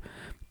hope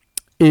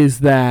is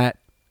that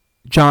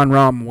Jon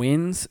Rahm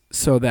wins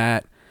so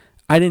that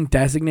I didn't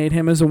designate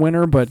him as a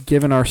winner, but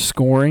given our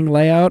scoring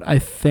layout, I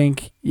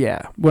think,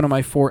 one of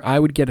my four, I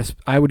would get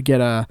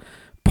a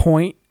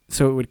point,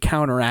 so it would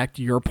counteract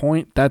your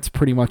point. That's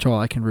pretty much all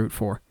I can root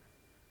for.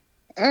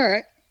 All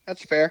right,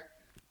 that's fair.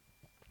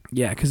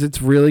 Yeah, because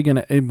it's really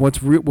gonna.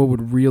 What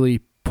would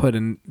really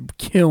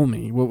kill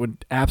me? What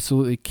would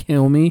absolutely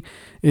kill me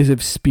is if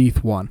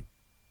Spieth won.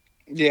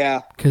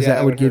 Yeah, because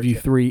that would give you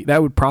 3.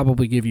 That would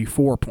probably give you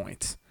 4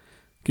 points.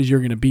 Because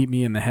you're gonna beat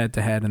me in the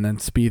head-to-head, and then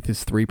Spieth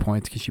is 3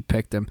 points because you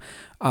picked him.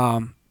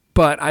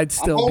 But I'd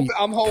still.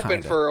 I'm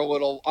hoping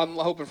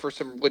for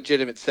some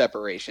legitimate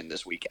separation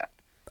this weekend.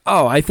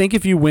 Oh, I think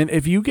if you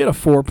get a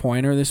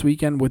 4-pointer this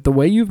weekend, with the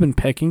way you've been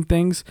picking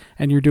things,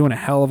 and you're doing a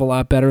hell of a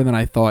lot better than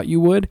I thought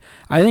you would,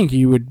 I think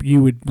you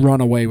would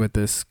run away with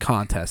this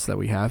contest that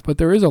we have. But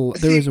there is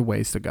a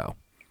ways to go.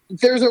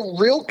 There's a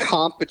real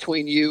comp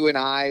between you and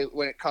I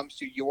when it comes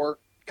to your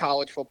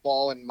college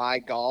football and my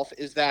golf,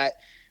 is that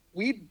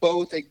we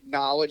both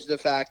acknowledge the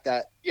fact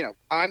that,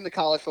 I'm the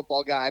college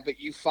football guy, but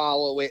you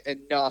follow it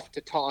enough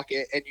to talk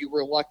it, and you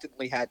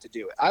reluctantly had to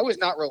do it. I was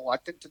not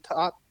reluctant to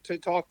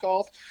talk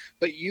golf,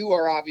 but you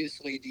are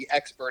obviously the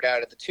expert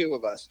out of the two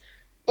of us.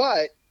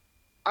 But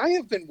I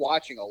have been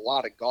watching a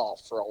lot of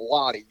golf for a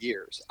lot of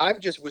years. I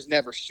just was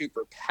never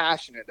super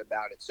passionate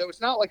about it. So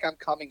it's not like I'm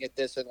coming at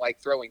this and like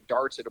throwing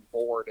darts at a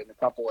board and a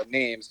couple of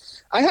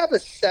names. I have a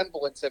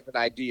semblance of an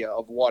idea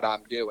of what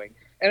I'm doing.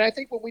 And I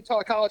think when we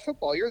talk college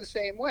football, you're the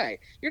same way.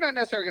 You're not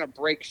necessarily going to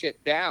break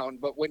shit down,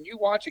 but when you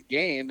watch a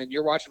game and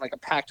you're watching like a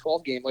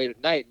Pac-12 game late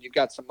at night and you've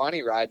got some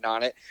money riding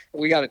on it,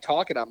 and we got to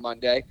talk it on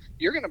Monday,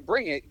 you're going to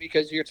bring it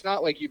because it's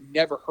not like you've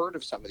never heard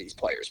of some of these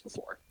players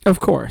before. Of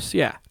course,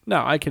 yeah. No,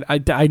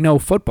 I know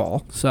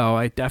football, so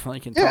I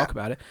definitely can talk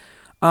about it.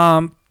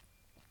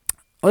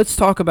 Let's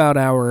talk about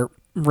our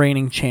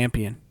reigning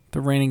champion,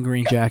 the reigning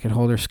green jacket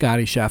holder,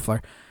 Scotty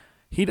Scheffler.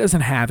 He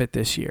doesn't have it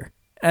this year.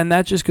 And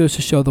that just goes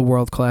to show the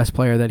world-class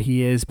player that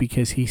he is,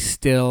 because he's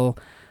still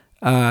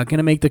going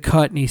to make the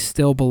cut and he's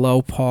still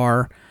below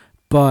par.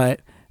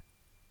 But,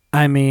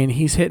 I mean,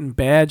 he's hitting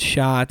bad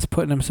shots,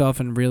 putting himself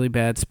in really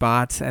bad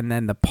spots, and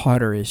then the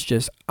putter is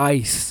just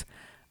ice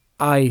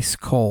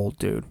cold,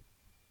 dude.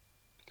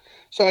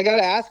 So I got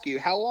to ask you,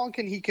 how long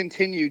can he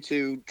continue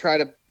to try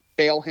to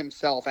bail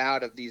himself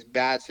out of these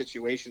bad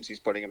situations he's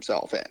putting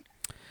himself in?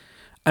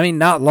 I mean,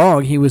 not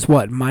long. He was,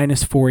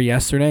 -4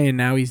 yesterday, and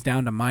now he's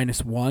down to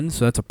 -1,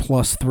 so that's a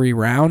 +3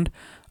 round.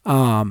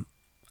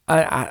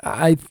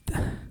 I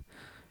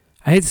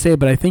hate to say it,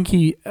 but I think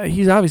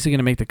he's obviously going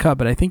to make the cut,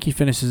 but I think he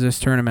finishes this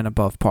tournament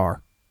above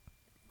par,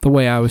 the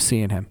way I was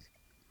seeing him.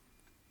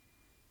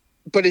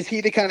 But is he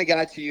the kind of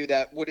guy to you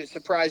that would it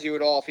surprise you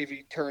at all if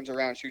he turns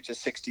around and shoots a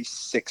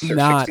 66 or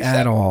Not 67?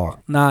 at all.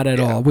 Not at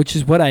all, which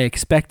is what I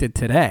expected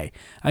today.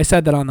 I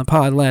said that on the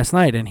pod last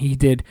night, and he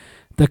did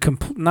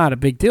not a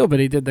big deal, but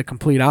he did the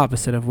complete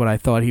opposite of what I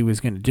thought he was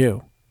going to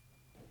do.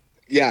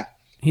 Yeah.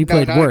 He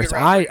played worse.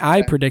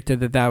 I predicted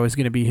that was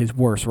going to be his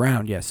worst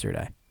round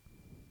yesterday.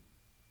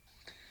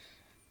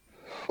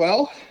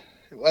 Well,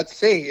 let's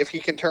see if he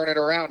can turn it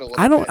around a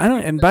little bit.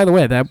 And by the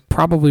way, that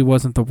probably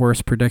wasn't the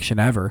worst prediction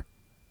ever.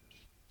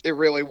 It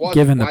really wasn't.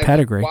 Given the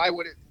pedigree. Why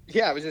would it?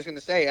 Yeah, I was just going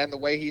to say, and the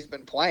way he's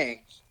been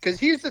playing. Because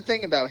here's the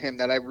thing about him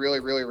that I really,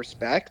 really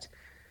respect.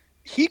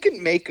 He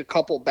can make a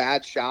couple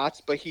bad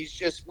shots, but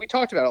we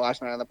talked about it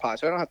last night on the pod,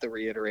 so I don't have to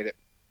reiterate it.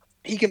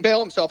 He can bail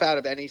himself out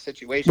of any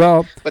situation,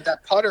 but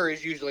that putter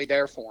is usually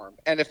there for him.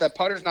 And if that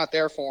putter's not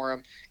there for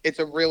him, it's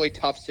a really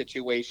tough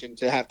situation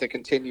to have to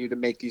continue to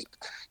make these,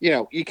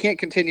 you can't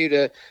continue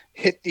to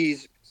hit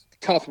these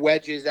tough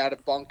wedges out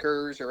of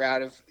bunkers or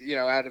out of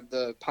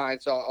the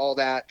pines, all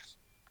that.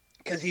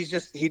 Because he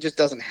just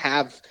doesn't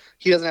have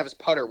his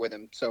putter with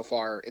him so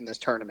far in this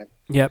tournament.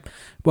 Yep.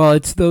 Well,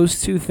 it's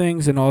those two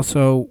things, and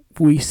also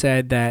we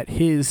said that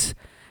his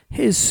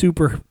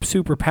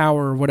superpower,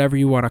 or whatever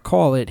you want to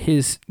call it,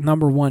 his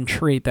number one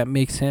trait that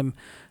makes him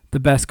the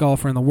best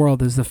golfer in the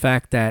world is the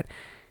fact that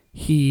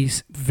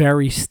he's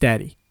very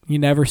steady. You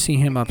never see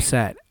him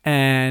upset,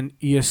 and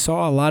you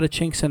saw a lot of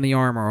chinks in the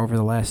armor over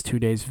the last 2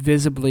 days,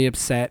 visibly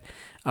upset,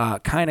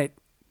 kind of.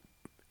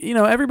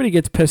 Everybody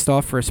gets pissed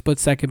off for a split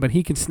second, but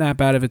he can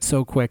snap out of it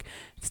so quick.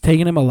 It's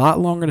taken him a lot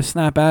longer to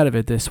snap out of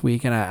it this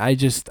week, and I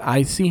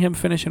see him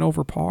finishing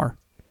over par.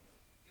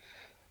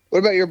 What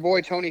about your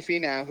boy Tony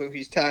Finau, who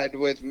he's tied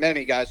with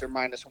many guys are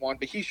 -1,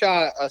 but he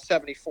shot a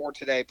 74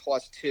 today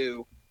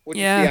 +2. What do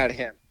you see out of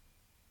him?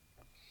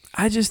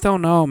 I just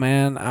don't know,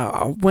 man.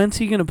 When's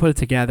he going to put it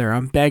together?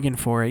 I'm begging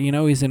for it.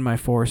 He's in my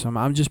foursome.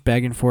 I'm just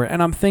begging for it.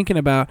 And I'm thinking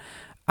about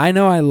I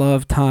know I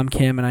love Tom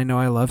Kim and I know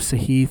I love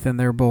Sahith, and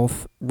they're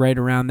both right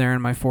around there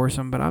in my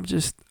foursome. But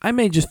I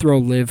may just throw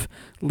Liv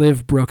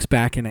Brooks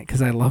back in it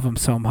because I love him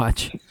so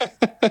much.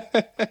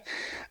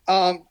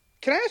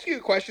 Can I ask you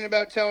a question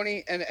about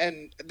Tony?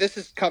 And this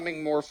is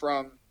coming more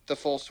from the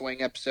Full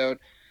Swing episode.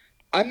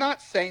 I'm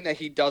not saying that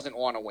he doesn't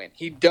want to win.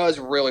 He does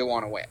really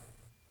want to win.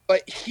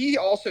 But he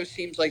also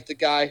seems like the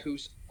guy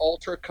who's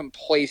ultra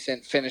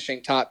complacent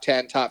finishing top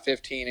 10, top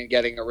 15, and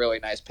getting a really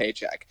nice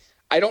paycheck.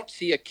 I don't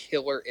see a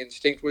killer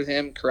instinct with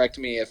him. Correct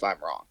me if I'm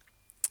wrong.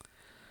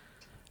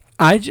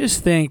 I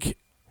just think,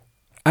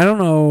 I don't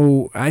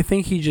know, I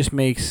think he just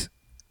makes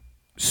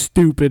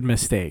stupid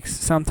mistakes.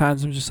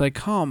 Sometimes I'm just like,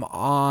 come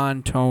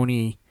on,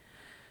 Tony.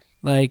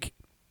 Like,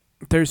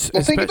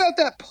 think about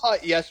that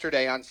putt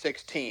yesterday on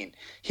 16.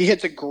 He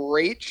hits a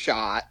great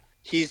shot.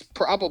 He's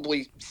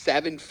probably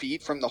 7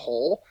 feet from the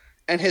hole,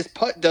 and his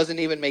putt doesn't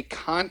even make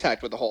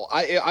contact with the hole.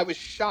 I was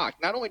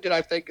shocked. Not only did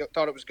I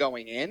thought it was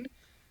going in,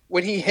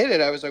 when he hit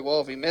it, I was like,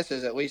 well, if he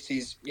misses, at least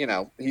he's going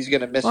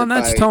to miss it. Well, and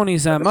that's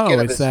Tony's MO,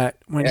 is that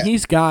when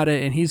he's got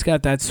it and he's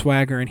got that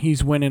swagger and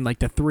he's winning like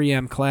the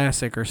 3M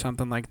Classic or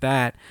something like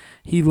that,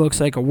 he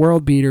looks like a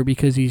world beater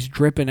because he's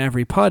dripping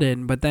every putt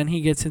in, but then he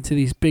gets into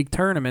these big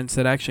tournaments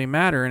that actually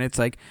matter, and it's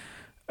like,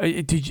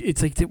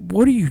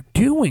 what are you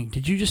doing?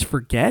 Did you just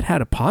forget how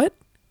to putt?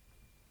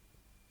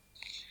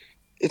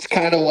 It's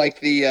kind of like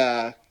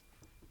the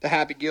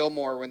Happy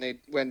Gilmore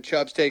when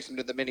Chubbs takes him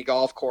to the mini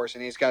golf course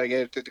and he's got to get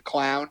it through the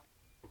clown.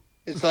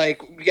 It's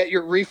like, get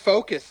your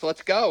refocus.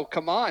 Let's go.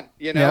 Come on.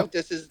 Yep.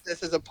 This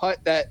is a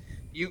putt that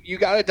you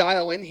got to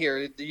dial in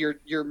here.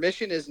 Your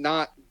mission is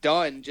not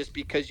done just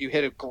because you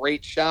hit a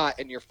great shot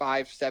and you're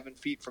 5-7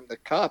 feet from the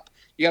cup.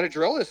 You got to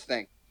drill this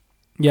thing.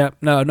 Yep.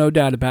 No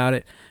doubt about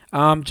it.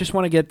 Just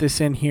want to get this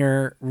in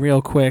here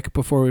real quick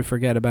before we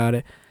forget about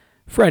it.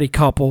 Freddie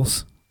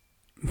Couples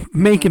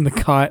making the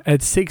cut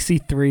at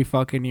 63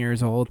 fucking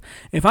years old.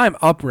 If I'm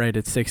upright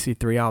at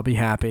 63, I'll be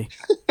happy.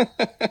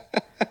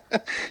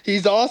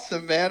 He's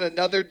awesome, man.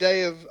 Another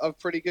day of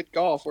pretty good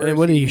golf.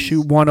 What did he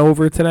shoot one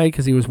over today?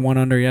 Because he was one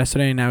under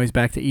yesterday, and now he's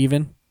back to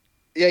even?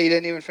 Yeah, he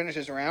didn't even finish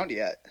his round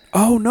yet.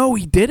 Oh, no,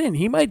 he didn't.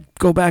 He might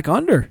go back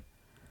under.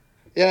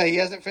 Yeah, he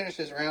hasn't finished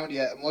his round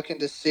yet. I'm looking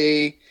to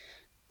see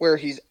where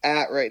he's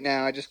at right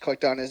now. I just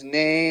clicked on his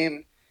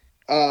name.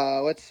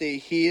 Let's see.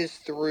 He is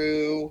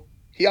through...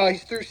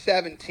 he's through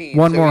 17.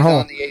 One more hole.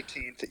 On the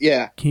 18th.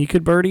 Yeah. He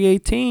could birdie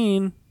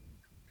 18.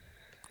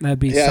 That'd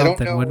be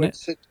something,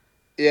 wouldn't it?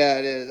 Yeah,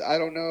 it is. I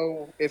don't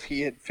know if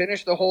he had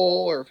finished the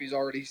hole or if he's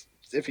already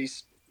I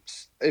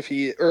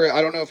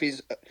don't know if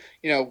he's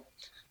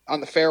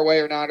on the fairway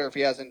or not, or if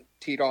he hasn't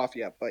teed off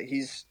yet. But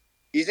he's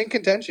in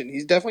contention.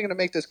 He's definitely going to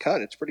make this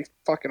cut. It's pretty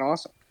fucking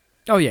awesome.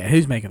 Oh yeah,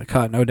 he's making the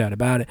cut, no doubt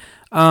about it.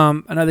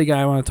 Another guy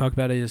I want to talk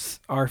about is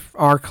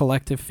our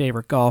collective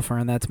favorite golfer,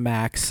 and that's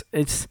Max.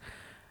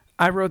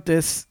 I wrote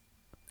this.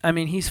 I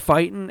mean, he's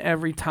fighting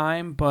every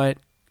time, but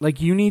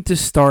like you need to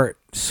start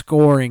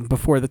scoring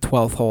before the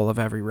 12th hole of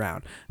every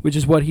round, which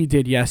is what he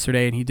did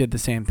yesterday, and he did the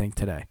same thing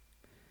today,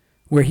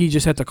 where he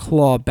just had to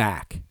claw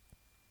back.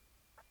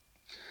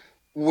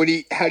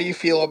 How do you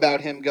feel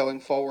about him going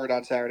forward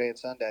on Saturday and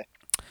Sunday?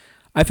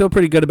 I feel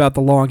pretty good about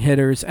the long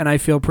hitters, and I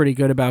feel pretty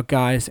good about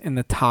guys in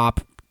the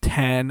top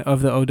 10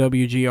 of the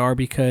OWGR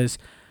because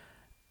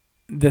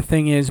the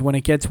thing is, when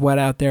it gets wet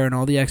out there, and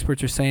all the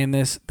experts are saying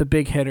this, the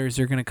big hitters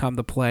are going to come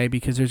to play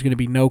because there's going to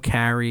be no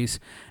carries.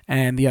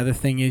 And the other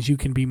thing is you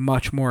can be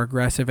much more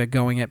aggressive at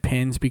going at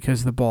pins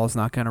because the ball's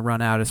not going to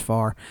run out as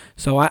far.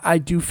 So I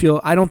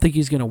don't think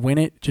he's going to win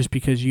it just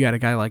because you got a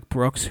guy like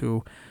Brooks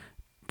who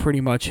pretty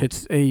much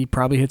he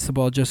probably hits the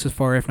ball just as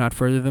far, if not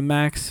further than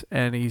Max,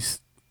 and he's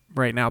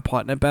right now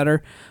putting it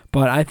better.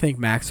 But I think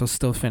Max will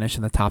still finish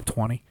in the top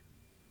 20.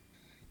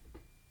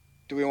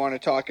 Do we want to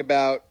talk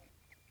about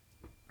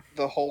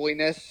the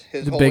holiness,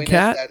 the big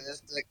cat? That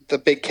is the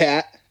big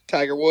cat,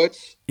 Tiger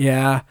Woods?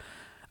 Yeah.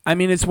 I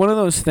mean, it's one of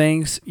those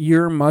things.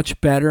 You're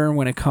much better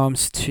when it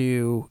comes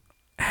to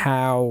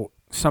how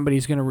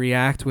somebody's going to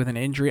react with an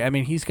injury. I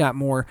mean, he's got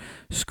more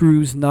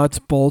screws, nuts,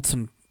 bolts,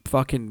 and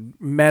fucking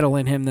metal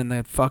in him than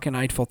the fucking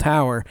Eiffel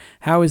Tower.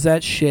 How is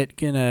that shit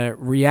going to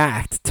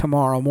react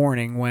tomorrow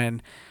morning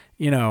when,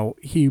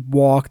 he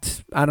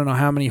walked, I don't know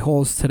how many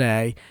holes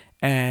today,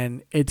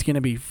 and it's going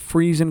to be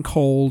freezing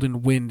cold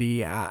and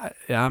windy.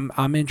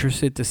 I'm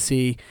interested to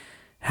see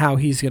how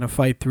he's going to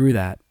fight through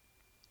that.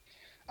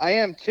 I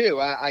am too.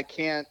 I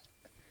can't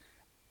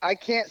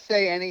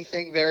say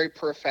anything very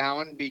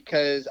profound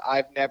because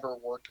I've never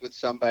worked with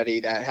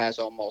somebody that has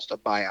almost a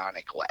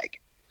bionic leg.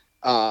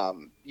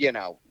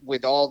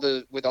 With all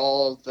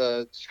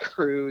the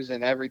screws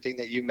and everything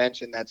that you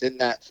mentioned that's in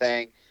that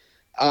thing.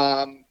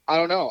 I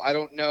don't know. I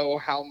don't know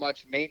how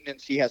much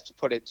maintenance he has to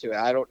put into it.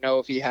 I don't know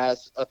if he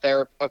has a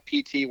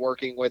PT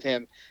working with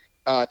him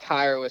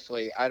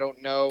tirelessly. I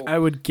don't know. I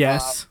would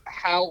guess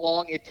how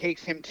long it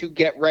takes him to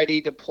get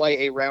ready to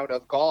play a round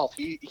of golf.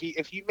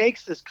 If he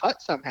makes this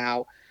cut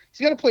somehow,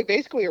 he's going to play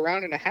basically a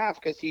round and a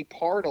half because he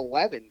parred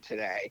 11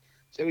 today.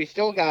 So he's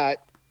still got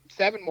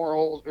 7 more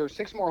holes or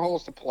 6 more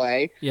holes to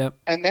play. Yep.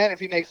 And then if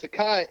he makes the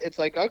cut, it's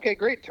like, okay,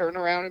 great, turn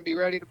around and be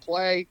ready to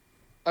play,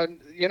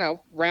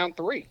 round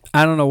 3.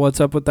 I don't know what's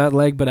up with that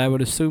leg, but I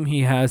would assume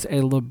he has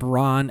a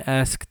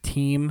LeBron-esque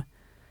team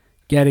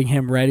getting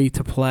him ready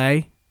to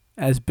play,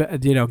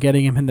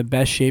 getting him in the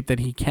best shape that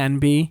he can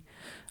be.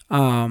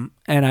 And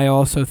I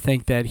also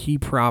think that he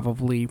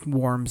probably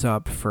warms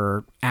up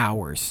for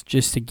hours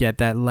just to get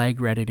that leg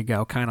ready to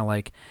go, kind of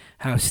like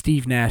how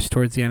Steve Nash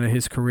towards the end of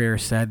his career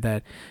said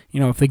that,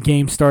 if the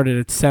game started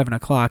at 7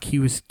 o'clock, he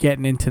was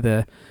getting into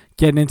the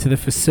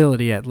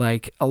facility at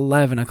like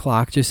 11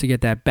 o'clock just to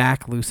get that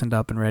back loosened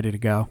up and ready to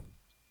go.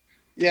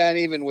 Yeah, and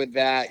even with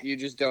that, you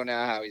just don't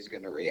know how he's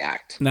going to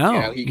react.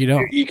 No, you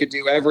don't. He could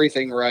do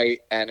everything right,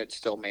 and it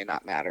still may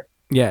not matter.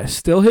 Yeah,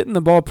 still hitting the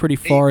ball pretty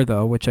far,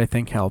 though, which I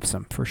think helps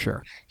him for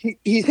sure.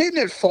 He's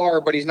hitting it far,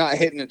 but he's not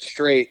hitting it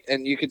straight,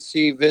 and you could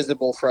see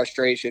visible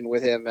frustration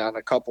with him on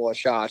a couple of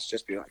shots,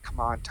 just being like, come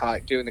on,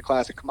 doing the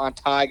classic, come on,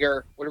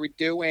 Tiger, what are we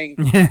doing?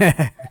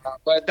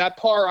 But that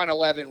par on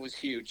 11 was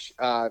huge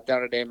down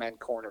at Amen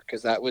Corner,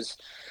 because that was,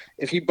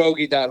 if he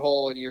bogeyed that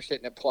hole and you're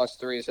sitting at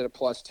 +3 instead of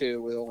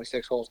 +2 with only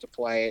 6 holes to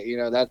play,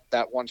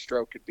 that one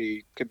stroke could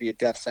be a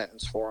death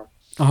sentence for him.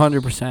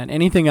 100%.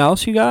 Anything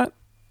else you got?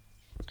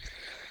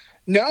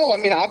 No, I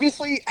mean,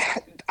 obviously,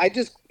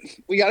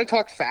 we got to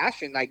talk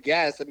fashion, I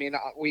guess. I mean,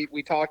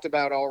 we talked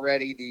about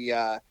already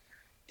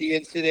the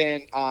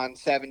incident on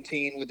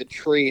 17 with the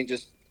tree, and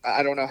just,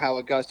 I don't know how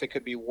Augusta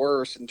could be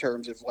worse in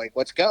terms of like,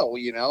 let's go,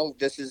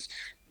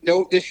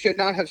 this should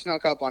not have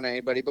snuck up on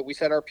anybody, but we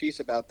said our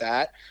piece about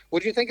that.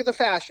 What do you think of the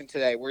fashion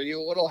today? Were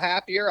you a little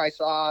happier? I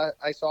saw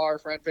our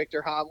friend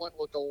Victor Hovland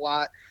looked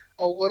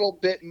a little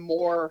bit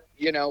more,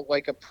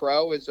 like a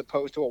pro as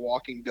opposed to a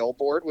walking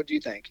billboard. What do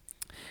you think?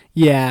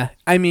 Yeah,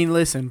 I mean,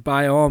 listen,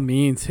 by all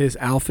means, his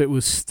outfit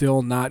was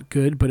still not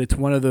good, but it's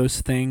one of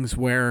those things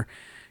where,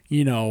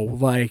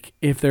 like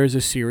if there's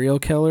a serial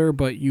killer,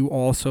 but you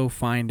also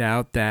find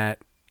out that,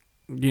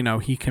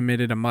 he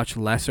committed a much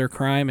lesser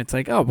crime, it's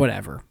like, oh,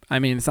 whatever. I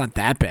mean, it's not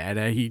that bad.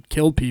 He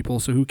killed people,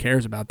 so who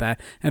cares about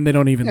that? And they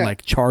don't even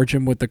charge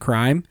him with the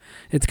crime.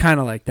 It's kind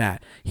of like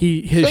that.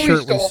 His shirt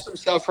he stole some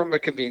stuff from a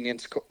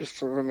convenience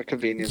store.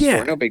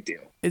 No big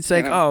deal. It's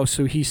like,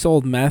 so he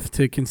sold meth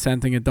to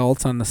consenting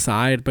adults on the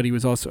side, but he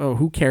was also,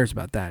 who cares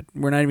about that?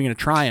 We're not even going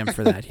to try him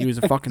for that. He was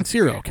a fucking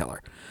serial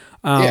killer.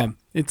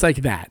 It's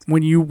like that.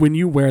 When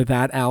you wear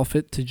that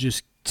outfit to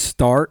just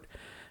start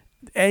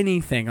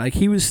anything, like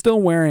he was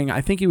still wearing,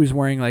 I think he was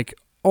wearing like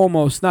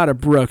almost not a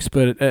Brooks,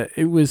 but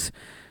it was,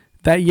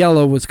 that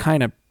yellow was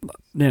kind of,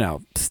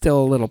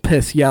 still a little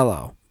piss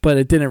yellow, but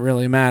it didn't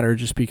really matter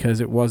just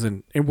because it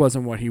wasn't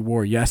what he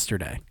wore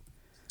yesterday.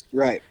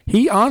 Right.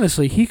 He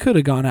could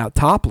have gone out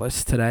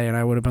topless today, and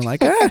I would have been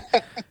like,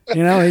 he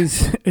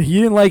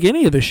didn't like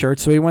any of the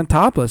shirts, so he went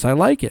topless. I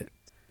like it.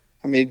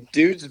 I mean,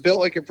 dude's built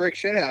like a brick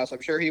shithouse.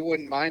 I'm sure he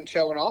wouldn't mind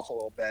showing off a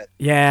little bit.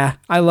 Yeah,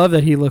 I love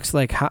that he looks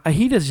like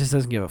he just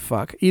doesn't give a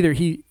fuck. Either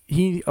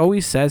he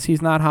always says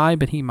he's not high,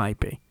 but he might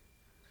be.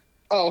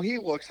 Oh, he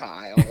looks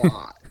high a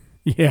lot.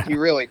 Yeah, he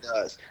really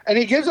does, and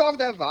he gives off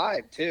that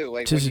vibe too.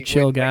 Like just a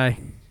chill guy.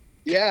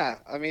 Yeah,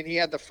 I mean, he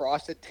had the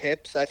frosted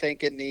tips, I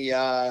think, in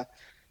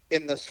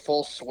this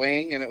full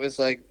swing, and it was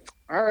like,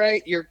 all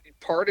right,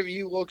 part of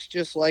you looks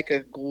just like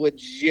a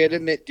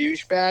legitimate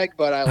douchebag,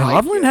 but I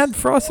like Hovland had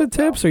frosted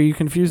tips? Or are you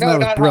confusing that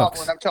with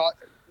Brooks? I'm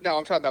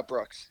talking about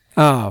Brooks.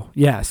 Oh,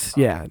 yes.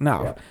 Yeah,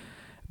 no. Yeah.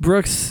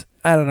 Brooks,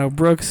 I don't know.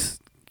 Brooks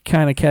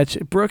kind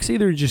of Brooks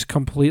either just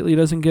completely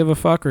doesn't give a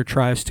fuck or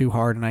tries too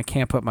hard, and I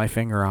can't put my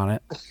finger on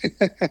it.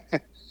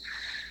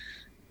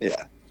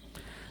 Yeah.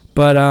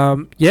 But,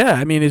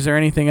 I mean, is there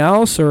anything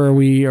else, or are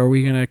we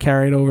going to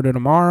carry it over to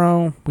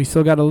tomorrow? We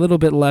still got a little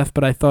bit left,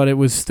 but I thought it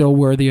was still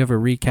worthy of a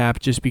recap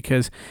just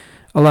because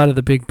a lot of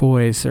the big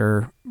boys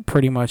are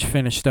pretty much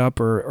finished up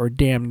or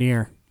damn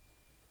near.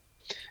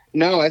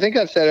 No, I think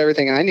I've said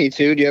everything I need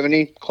to. Do you have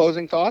any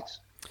closing thoughts?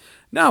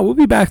 No, we'll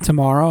be back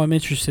tomorrow. I'm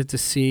interested to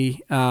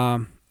see.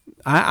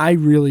 I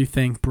really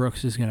think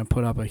Brooks is going to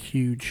put up a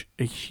huge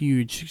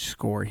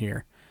score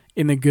here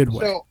in a good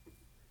way. So,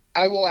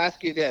 I will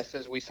ask you this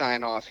as we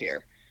sign off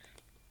here.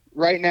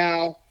 Right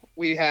now,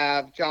 we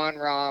have Jon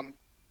Rahm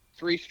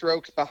 3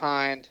 strokes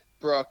behind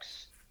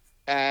Brooks,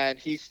 and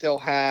he still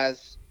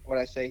has,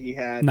 he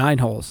had 9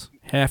 holes,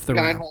 half the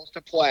round. 9 holes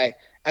to play.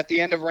 At the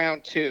end of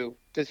round 2,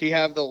 does he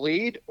have the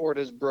lead, or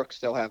does Brooks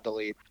still have the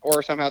lead?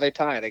 Or somehow they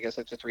tie it? I guess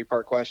that's a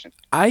 3-part question.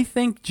 I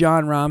think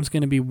Jon Rahm's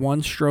going to be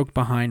 1 stroke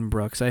behind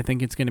Brooks. I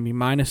think it's going to be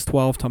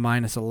 -12 to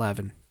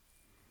 -11.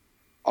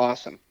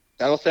 Awesome.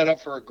 That'll set up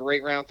for a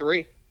great round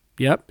 3.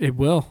 Yep, it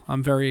will.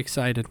 I'm very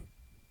excited.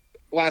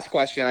 Last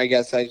question, I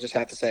guess I just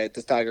have to say it.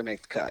 Does Tiger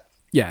make the cut?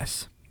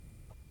 Yes.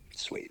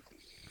 Sweet.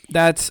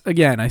 That's,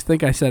 again, I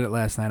think I said it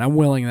last night. I'm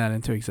willing that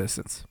into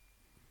existence.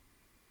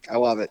 I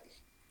love it.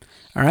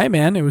 All right,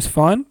 man. It was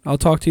fun. I'll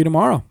talk to you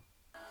tomorrow.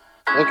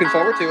 Looking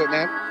forward to it,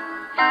 man.